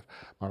 25.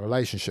 My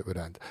relationship would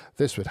end.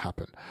 This would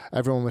happen.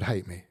 Everyone would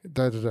hate me.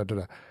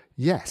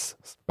 Yes,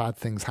 bad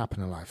things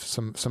happen in life.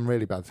 Some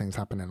really bad things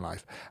happen in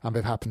life, and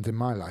they've happened in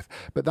my life.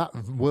 But that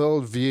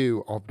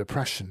worldview of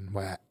depression,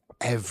 where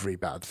every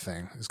bad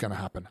thing is going to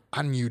happen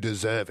and you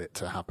deserve it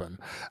to happen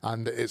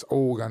and it's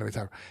all going to be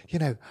terrible,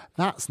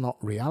 that's not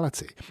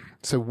reality.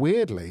 So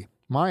weirdly,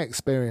 my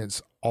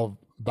experience of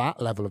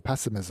that level of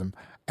pessimism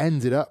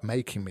ended up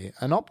making me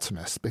an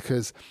optimist,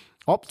 because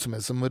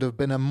optimism would have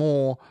been a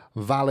more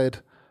valid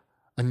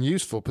and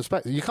useful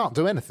perspective. You can't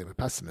do anything with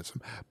pessimism,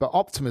 but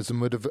optimism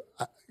would have,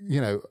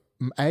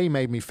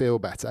 made me feel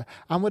better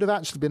and would have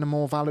actually been a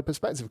more valid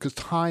perspective, because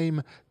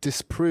time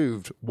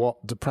disproved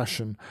what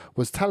depression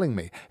was telling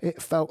me.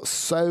 It felt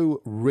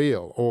so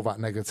real, all that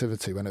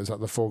negativity, when it was at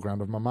the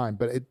foreground of my mind,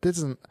 but it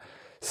didn't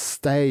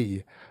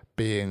stay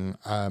being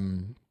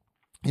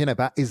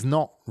that is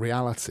not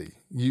reality.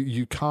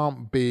 You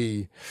can't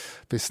be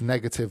this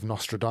negative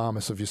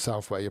Nostradamus of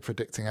yourself where you're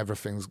predicting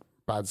everything's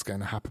bad's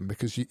going to happen,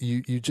 because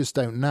you just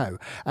don't know.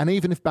 And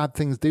even if bad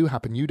things do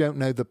happen, you don't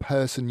know the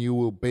person you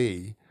will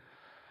be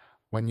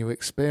when you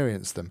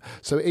experience them.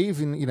 So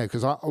even,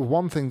 because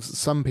one thing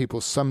some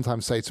people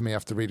sometimes say to me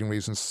after reading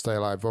Reasons to Stay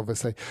Alive,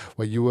 obviously,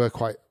 well, you were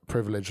quite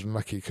privileged and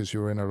lucky because you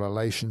were in a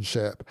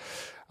relationship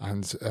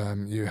and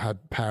you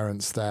had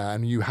parents there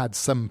and you had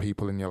some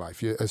people in your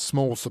life, a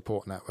small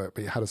support network,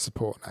 but you had a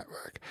support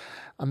network.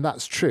 And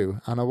that's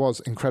true. And I was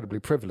incredibly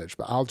privileged.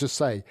 But I'll just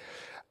say,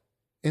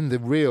 in the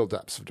real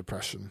depths of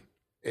depression,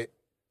 it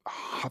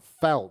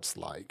felt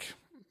like,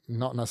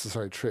 not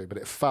necessarily true, but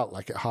it felt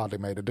like it hardly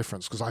made a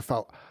difference, because I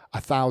felt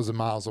 1,000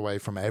 miles away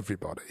from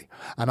everybody.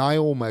 And I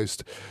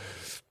almost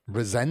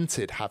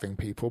resented having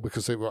people,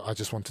 because I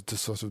just wanted to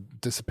sort of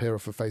disappear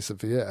off the face of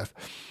the earth.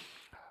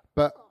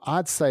 But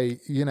I'd say,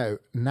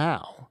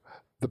 now,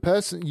 the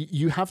person,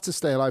 you have to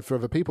stay alive for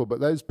other people, but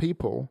those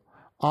people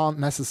aren't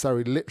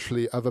necessarily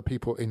literally other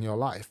people in your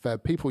life. They're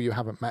people you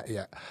haven't met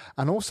yet.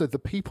 And also the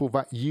people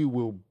that you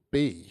will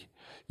be,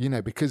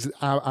 because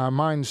our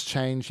minds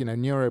change,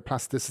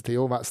 neuroplasticity,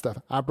 all that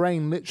stuff. Our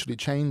brain literally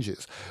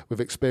changes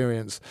with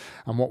experience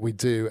and what we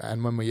do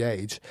and when we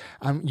age.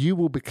 And you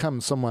will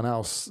become someone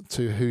else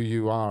to who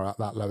you are at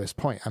that lowest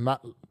point. And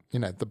that,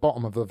 the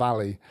bottom of the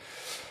valley,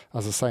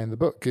 as I say in the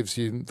book, gives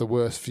you the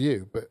worst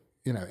view. But,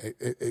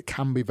 it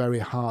can be very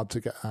hard to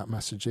get that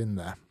message in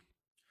there.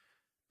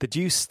 Did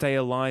you stay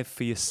alive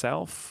for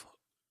yourself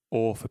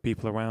or for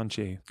people around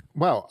you?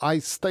 Well, I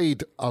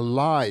stayed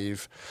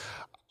alive.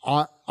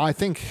 I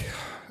think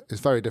it's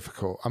very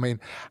difficult. I mean,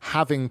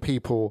 having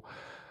people,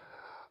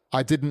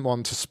 I didn't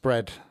want to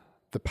spread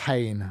the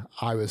pain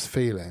I was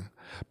feeling,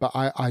 but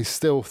I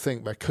still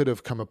think there could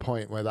have come a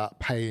point where that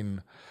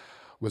pain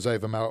was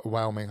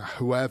overwhelming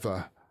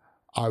whoever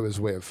I was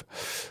with,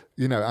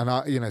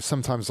 and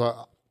sometimes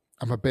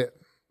I'm a bit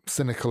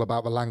cynical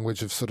about the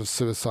language of sort of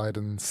suicide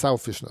and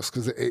selfishness,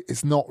 because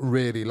it's not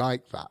really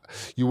like that.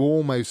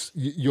 Your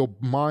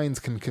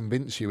mind can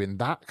convince you in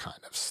that kind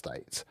of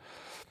state,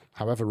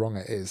 however wrong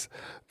it is,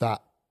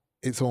 that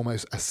it's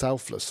almost a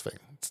selfless thing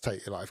to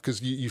take your life,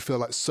 because you feel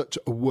like such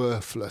a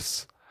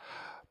worthless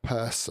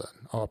person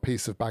or a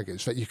piece of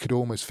baggage that you could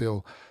almost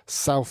feel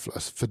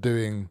selfless for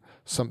doing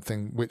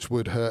something which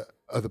would hurt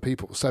other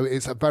people. So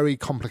it's a very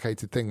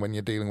complicated thing when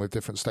you're dealing with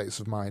different states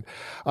of mind.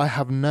 I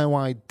have no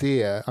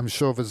idea. I'm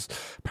sure there's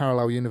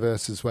parallel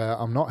universes where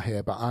I'm not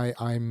here, but I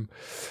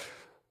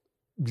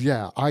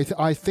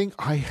think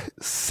I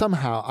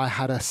somehow I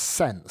had a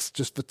sense,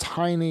 just a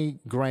tiny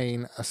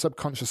grain, a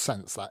subconscious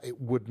sense that it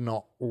would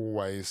not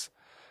always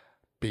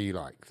be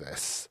like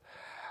this.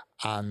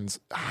 And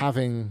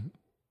having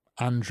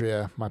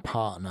Andrea, my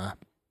partner,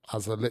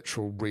 as a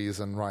literal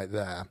reason right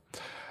there,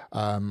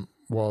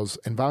 was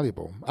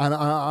invaluable.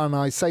 And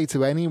I say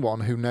to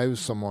anyone who knows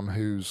someone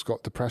who's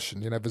got depression,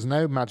 there's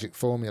no magic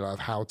formula of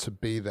how to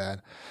be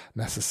there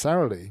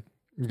necessarily.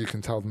 You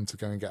can tell them to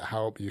go and get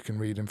help. You can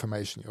read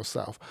information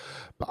yourself.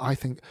 But I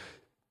think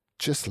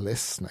just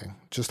listening,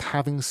 just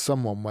having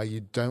someone where you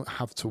don't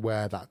have to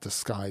wear that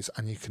disguise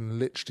and you can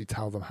literally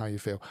tell them how you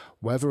feel,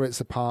 whether it's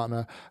a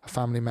partner, a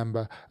family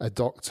member, a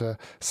doctor,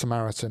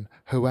 Samaritan,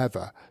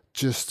 whoever,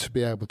 just to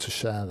be able to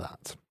share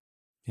that.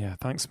 Yeah,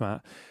 thanks,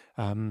 Matt.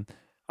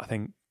 I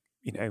think,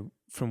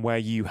 from where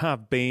you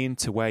have been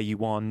to where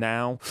you are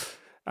now,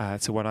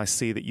 to when I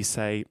see that you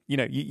say,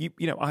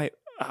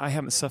 I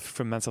haven't suffered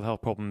from mental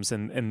health problems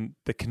in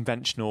the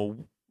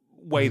conventional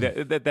way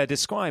that they're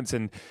described.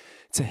 And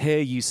to hear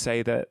you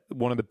say that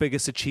one of the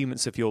biggest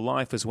achievements of your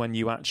life is when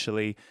you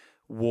actually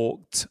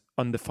walked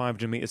under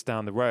 500 meters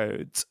down the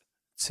road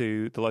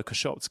to the local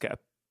shop to get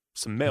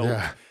some milk.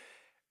 Yeah.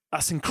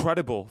 That's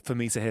incredible for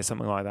me to hear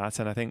something like that.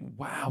 And I think,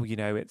 wow,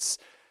 it's,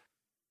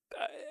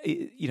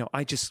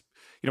 I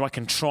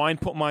can try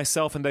and put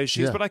myself in those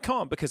shoes, but I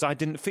can't, because I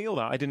didn't feel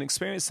that. I didn't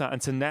experience that.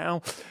 And to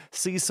now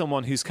see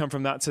someone who's come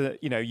from that to,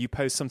 you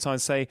post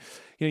sometimes say,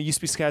 you used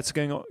to be scared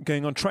to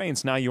going on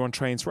trains. Now you're on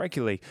trains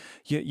regularly.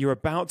 You're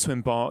about to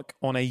embark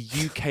on a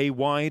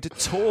UK-wide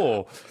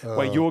tour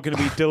where you're going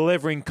to be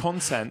delivering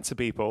content to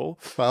people.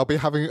 Well, I'll be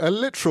having a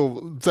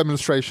literal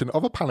demonstration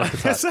of a panic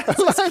attack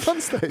live on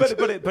stage.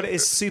 But it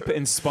is super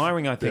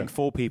inspiring, I think,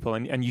 for people.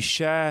 And you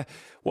share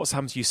what's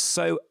happened to you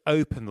so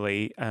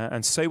openly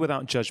and so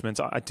without judgment.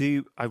 I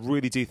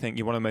really do think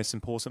you're one of the most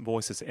important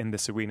voices in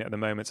this arena at the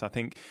moment. So I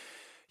think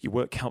your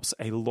work helps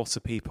a lot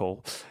of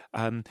people.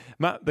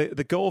 Matt,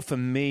 the goal for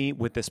me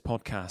with this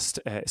podcast,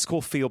 it's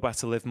called Feel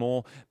Better, Live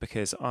More,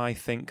 because I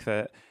think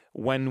that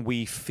when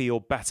we feel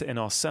better in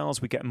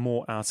ourselves, we get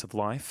more out of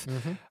life.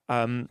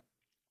 Mm-hmm.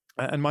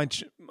 And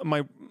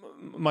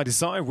my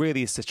desire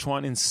really is to try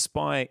and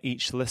inspire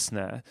each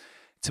listener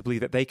to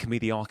believe that they can be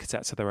the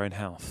architects of their own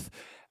health.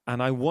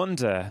 And I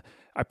wonder,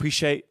 I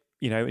appreciate,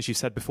 as you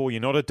said before,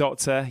 you're not a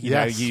doctor,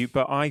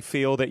 but I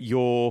feel that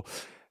your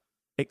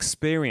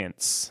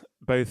experience,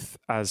 both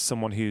as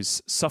someone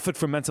who's suffered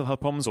from mental health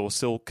problems or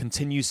still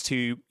continues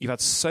to, you've had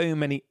so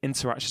many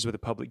interactions with the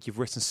public, you've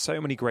written so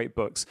many great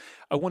books.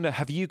 I wonder,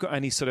 have you got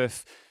any sort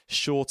of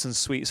short and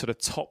sweet sort of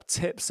top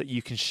tips that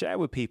you can share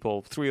with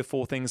people, 3 or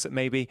 4 things that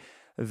maybe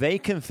they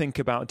can think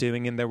about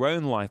doing in their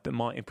own life that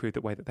might improve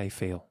the way that they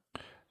feel?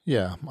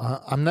 Yeah,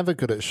 I'm never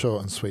good at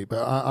short and sweet,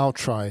 but I'll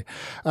try.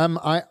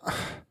 I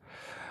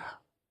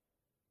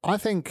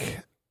think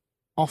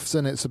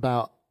often it's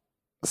about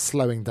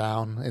slowing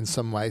down in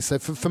some way. So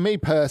for me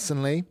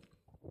personally,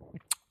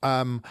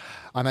 I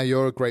know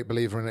you're a great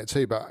believer in it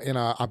too, but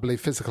I believe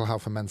physical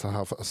health and mental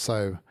health are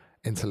so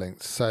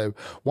interlinked. So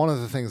one of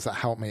the things that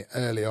helped me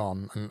early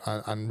on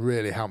and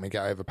really helped me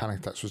get over panic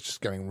attacks was just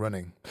going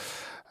running.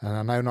 And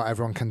I know not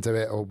everyone can do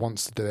it or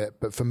wants to do it,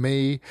 but for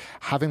me,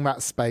 having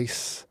that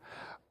space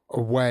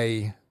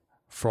away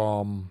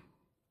from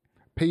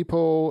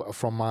people,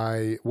 from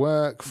my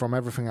work, from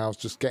everything else,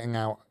 just getting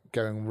out,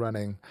 going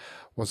running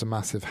was a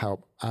massive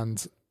help.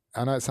 And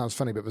I know it sounds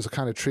funny, but there's a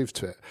kind of truth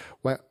to it.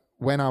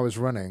 When I was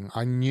running,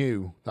 I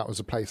knew that was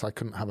a place I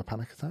couldn't have a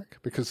panic attack,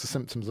 because the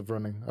symptoms of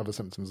running are the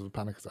symptoms of a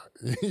panic attack.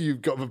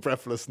 You've got the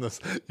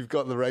breathlessness, you've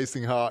got the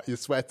racing heart, you're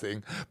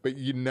sweating, but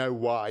you know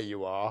why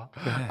you are.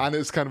 Yeah. And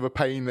it's kind of a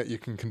pain that you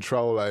can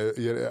control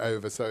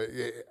over. So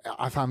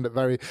I found it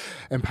very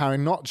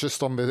empowering, not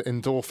just on the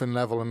endorphin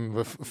level and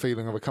the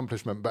feeling of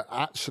accomplishment, but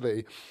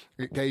actually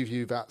it gave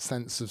you that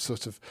sense of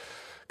sort of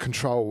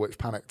control, which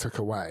panic took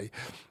away.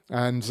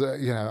 And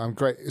I'm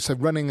great. So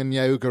running and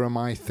yoga are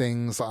my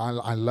things.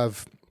 I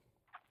love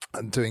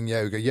doing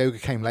yoga. Yoga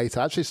came later.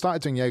 I actually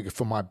started doing yoga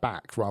for my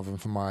back rather than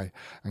for my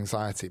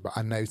anxiety, but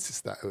I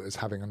noticed that it was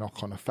having a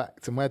knock-on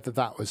effect. And whether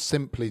that was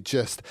simply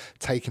just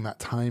taking that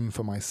time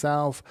for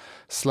myself,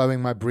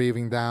 slowing my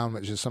breathing down,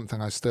 which is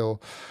something I still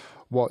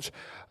watch.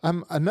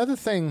 Another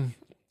thing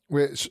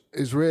which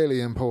is really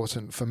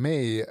important for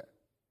me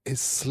is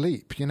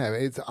sleep.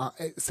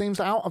 It seems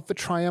out of the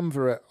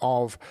triumvirate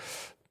of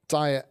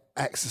diet,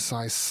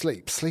 exercise,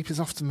 sleep. Sleep is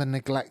often been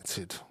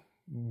neglected.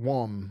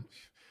 One.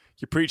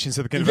 You're preaching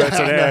to the converted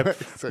here.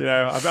 You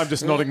know, I'm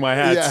just nodding my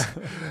head. Yeah.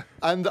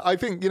 And I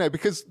think, you know,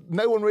 because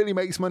no one really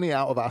makes money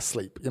out of our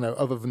sleep, you know,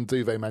 other than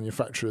duvet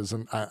manufacturers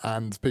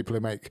and people who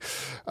make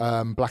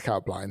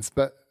blackout blinds.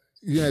 But,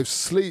 you know,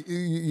 sleep,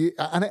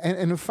 and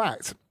in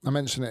fact, I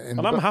mentioned it in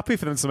and I'm happy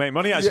for them to make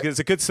money, actually, because it's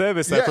a good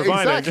service they're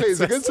providing. Exactly, it's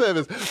a good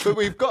service. But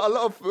we've got a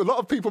lot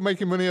of people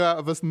making money out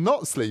of us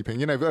not sleeping.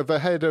 You know, the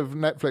head of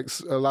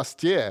Netflix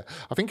last year,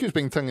 I think he was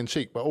being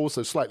tongue-in-cheek, but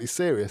also slightly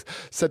serious,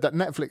 said that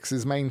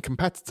Netflix's main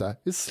competitor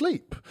is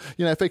sleep.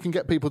 You know, if they can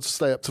get people to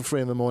stay up till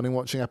 3 a.m.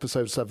 watching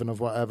episode 7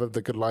 of whatever,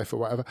 The Good Life or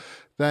whatever,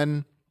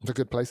 then The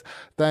Good Place,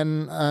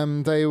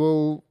 then they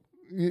will,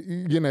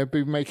 you know,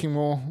 be making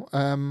more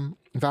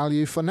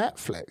value for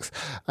Netflix.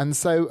 And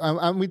so,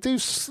 and we do,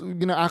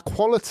 you know, our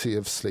quality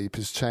of sleep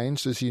has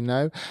changed, as you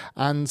know,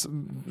 and,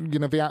 you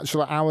know, the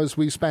actual hours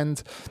we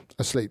spend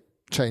asleep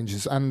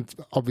changes. And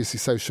obviously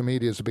social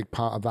media is a big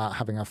part of that.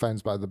 Having our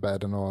phones by the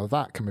bed and all of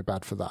that can be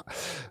bad for that.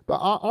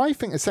 But I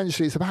think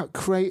essentially it's about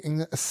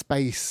creating a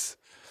space,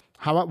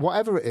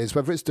 whatever it is,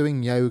 whether it's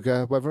doing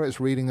yoga, whether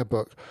it's reading a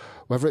book,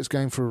 whether it's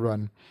going for a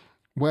run,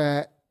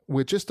 where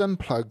we're just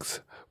unplugged.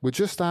 We're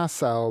just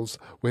ourselves.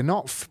 We're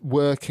not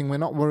working. We're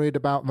not worried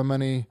about the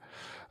money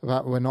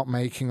that we're not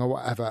making or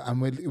whatever. And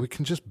we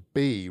can just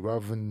be,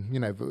 rather than, you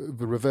know,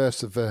 the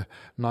reverse of the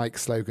Nike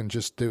slogan,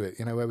 just do it,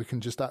 you know, where we can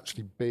just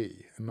actually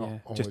be and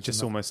not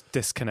just almost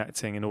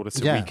disconnecting in order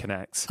to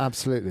reconnect.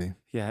 Absolutely.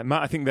 Yeah,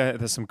 Matt, I think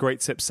there's some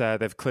great tips there.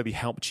 They've clearly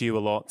helped you a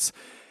lot.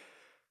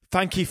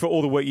 Thank you for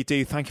all the work you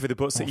do. Thank you for the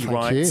books that you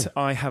write. You.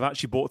 I have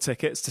actually bought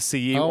tickets to see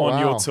you on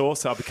your tour,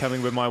 so I'll be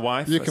coming with my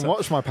wife. You can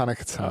watch my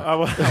panic attack. I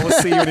will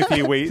see you in a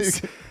few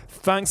weeks.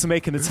 Thanks for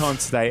making the time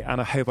today,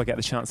 and I hope I get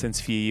the chance to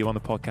interview you on the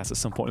podcast at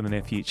some point in the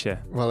near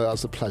future. Well, it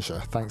was a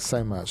pleasure. Thanks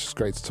so much. It's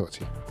great to talk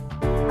to you.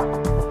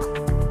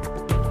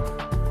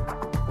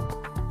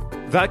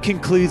 That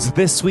concludes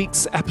this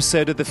week's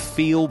episode of the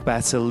Feel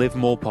Better, Live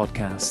More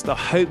podcast. I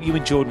hope you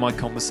enjoyed my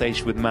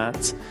conversation with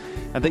Matt,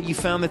 and that you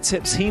found the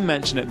tips he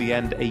mentioned at the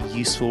end a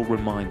useful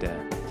reminder.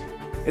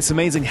 It's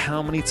amazing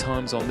how many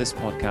times on this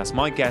podcast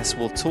my guests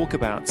will talk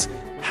about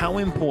how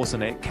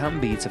important it can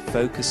be to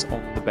focus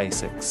on the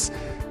basics,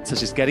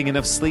 such as getting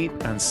enough sleep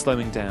and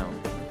slowing down.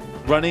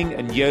 Running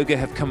and yoga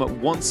have come up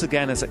once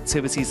again as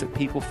activities that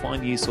people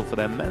find useful for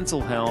their mental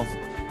health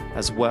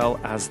as well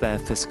as their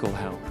physical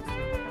health.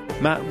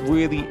 Matt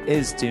really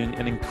is doing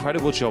an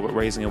incredible job at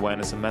raising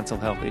awareness of mental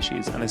health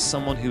issues, and is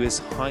someone who is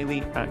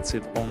highly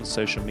active on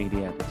social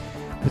media,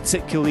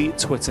 particularly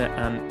Twitter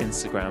and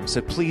Instagram.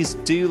 So please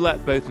do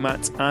let both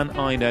Matt and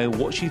I know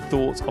what you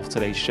thought of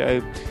today's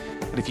show.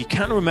 And if you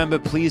can remember,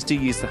 please do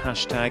use the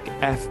hashtag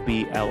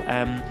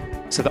FBLM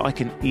so that I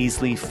can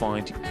easily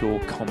find your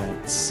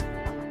comments.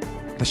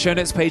 The show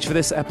notes page for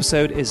this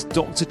episode is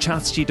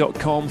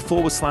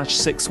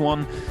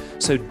drchatterjee.com/61.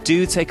 So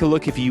do take a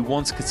look if you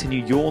want to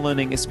continue your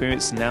learning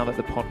experience now that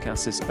the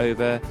podcast is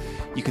over.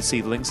 You can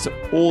see links to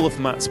all of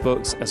Matt's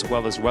books as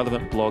well as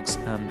relevant blogs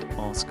and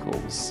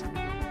articles.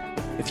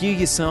 If you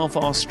yourself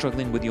are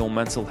struggling with your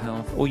mental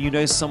health, or you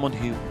know someone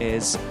who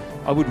is,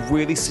 I would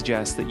really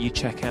suggest that you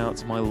check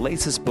out my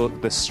latest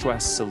book, The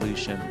Stress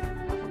Solution.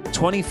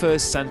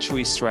 21st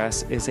century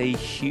stress is a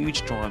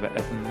huge driver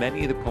of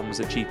many of the problems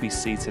that GPs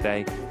see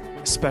today,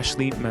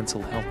 especially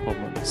mental health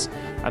problems.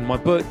 And my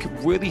book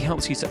really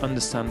helps you to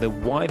understand the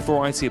wide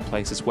variety of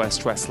places where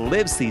stress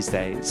lives these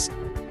days,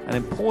 and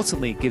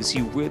importantly gives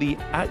you really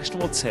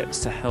actionable tips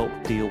to help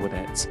deal with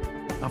it.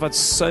 I've had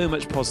so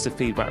much positive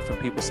feedback from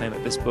people saying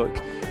that this book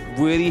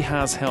really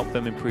has helped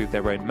them improve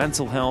their own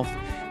mental health,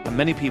 and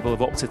many people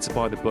have opted to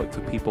buy the book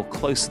for people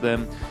close to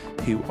them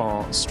who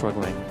are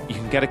struggling. You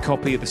can get a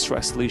copy of The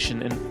Stress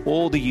Solution in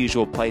all the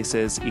usual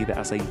places, either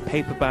as a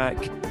paperback,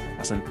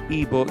 as an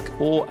ebook,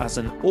 or as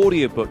an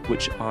audiobook,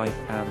 which I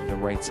am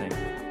narrating.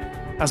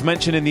 As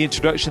mentioned in the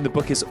introduction, the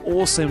book is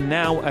also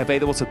now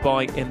available to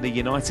buy in the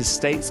United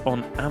States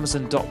on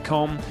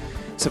Amazon.com.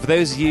 So for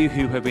those of you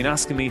who have been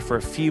asking me for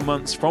a few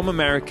months from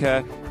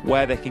America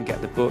where they can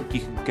get the book, you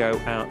can go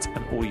out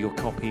and order your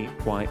copy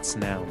right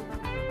now.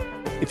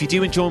 If you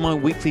do enjoy my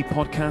weekly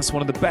podcast,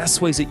 one of the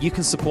best ways that you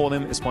can support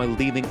them is by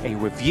leaving a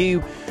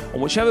review on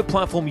whichever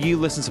platform you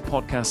listen to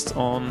podcasts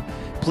on.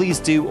 Please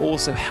do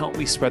also help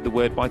me spread the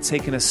word by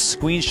taking a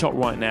screenshot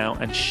right now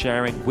and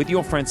sharing with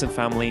your friends and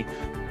family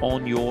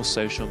on your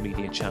social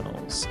media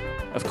channels.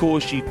 Of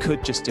course, you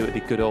could just do it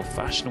the good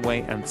old-fashioned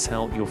way and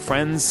tell your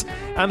friends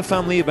and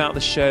family about the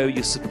show.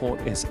 Your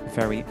support is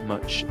very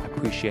much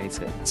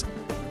appreciated.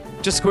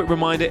 Just a quick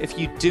reminder, if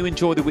you do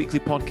enjoy the weekly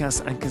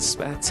podcast and can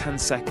spare 10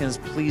 seconds,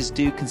 please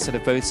do consider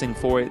voting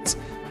for it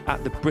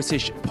at the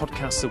British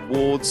Podcast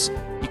Awards.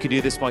 You can do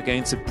this by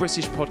going to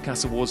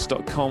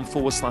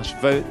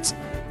britishpodcastawards.com/vote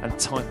and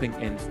typing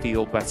in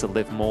Feel Better,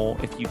 Live More.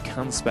 If you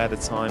can spare the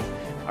time,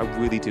 I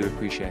really do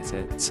appreciate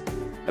it.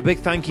 A big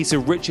thank you to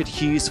Richard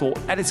Hughes for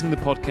editing the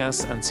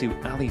podcast, and to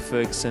Ali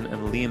Ferguson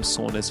and Liam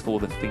Saunders for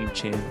the theme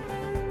tune.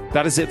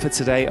 That is it for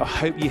today. I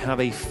hope you have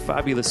a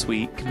fabulous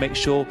week. Make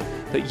sure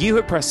that you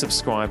have pressed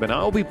subscribe, and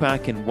I'll be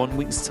back in 1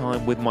 week's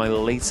time with my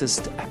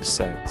latest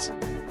episodes.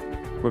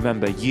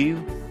 Remember,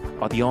 you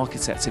are the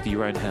architect of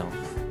your own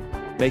health.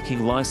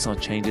 Making lifestyle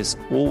changes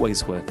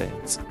always worth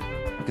it,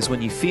 because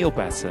when you feel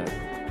better,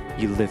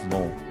 you live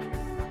more.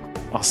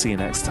 I'll see you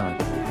next time.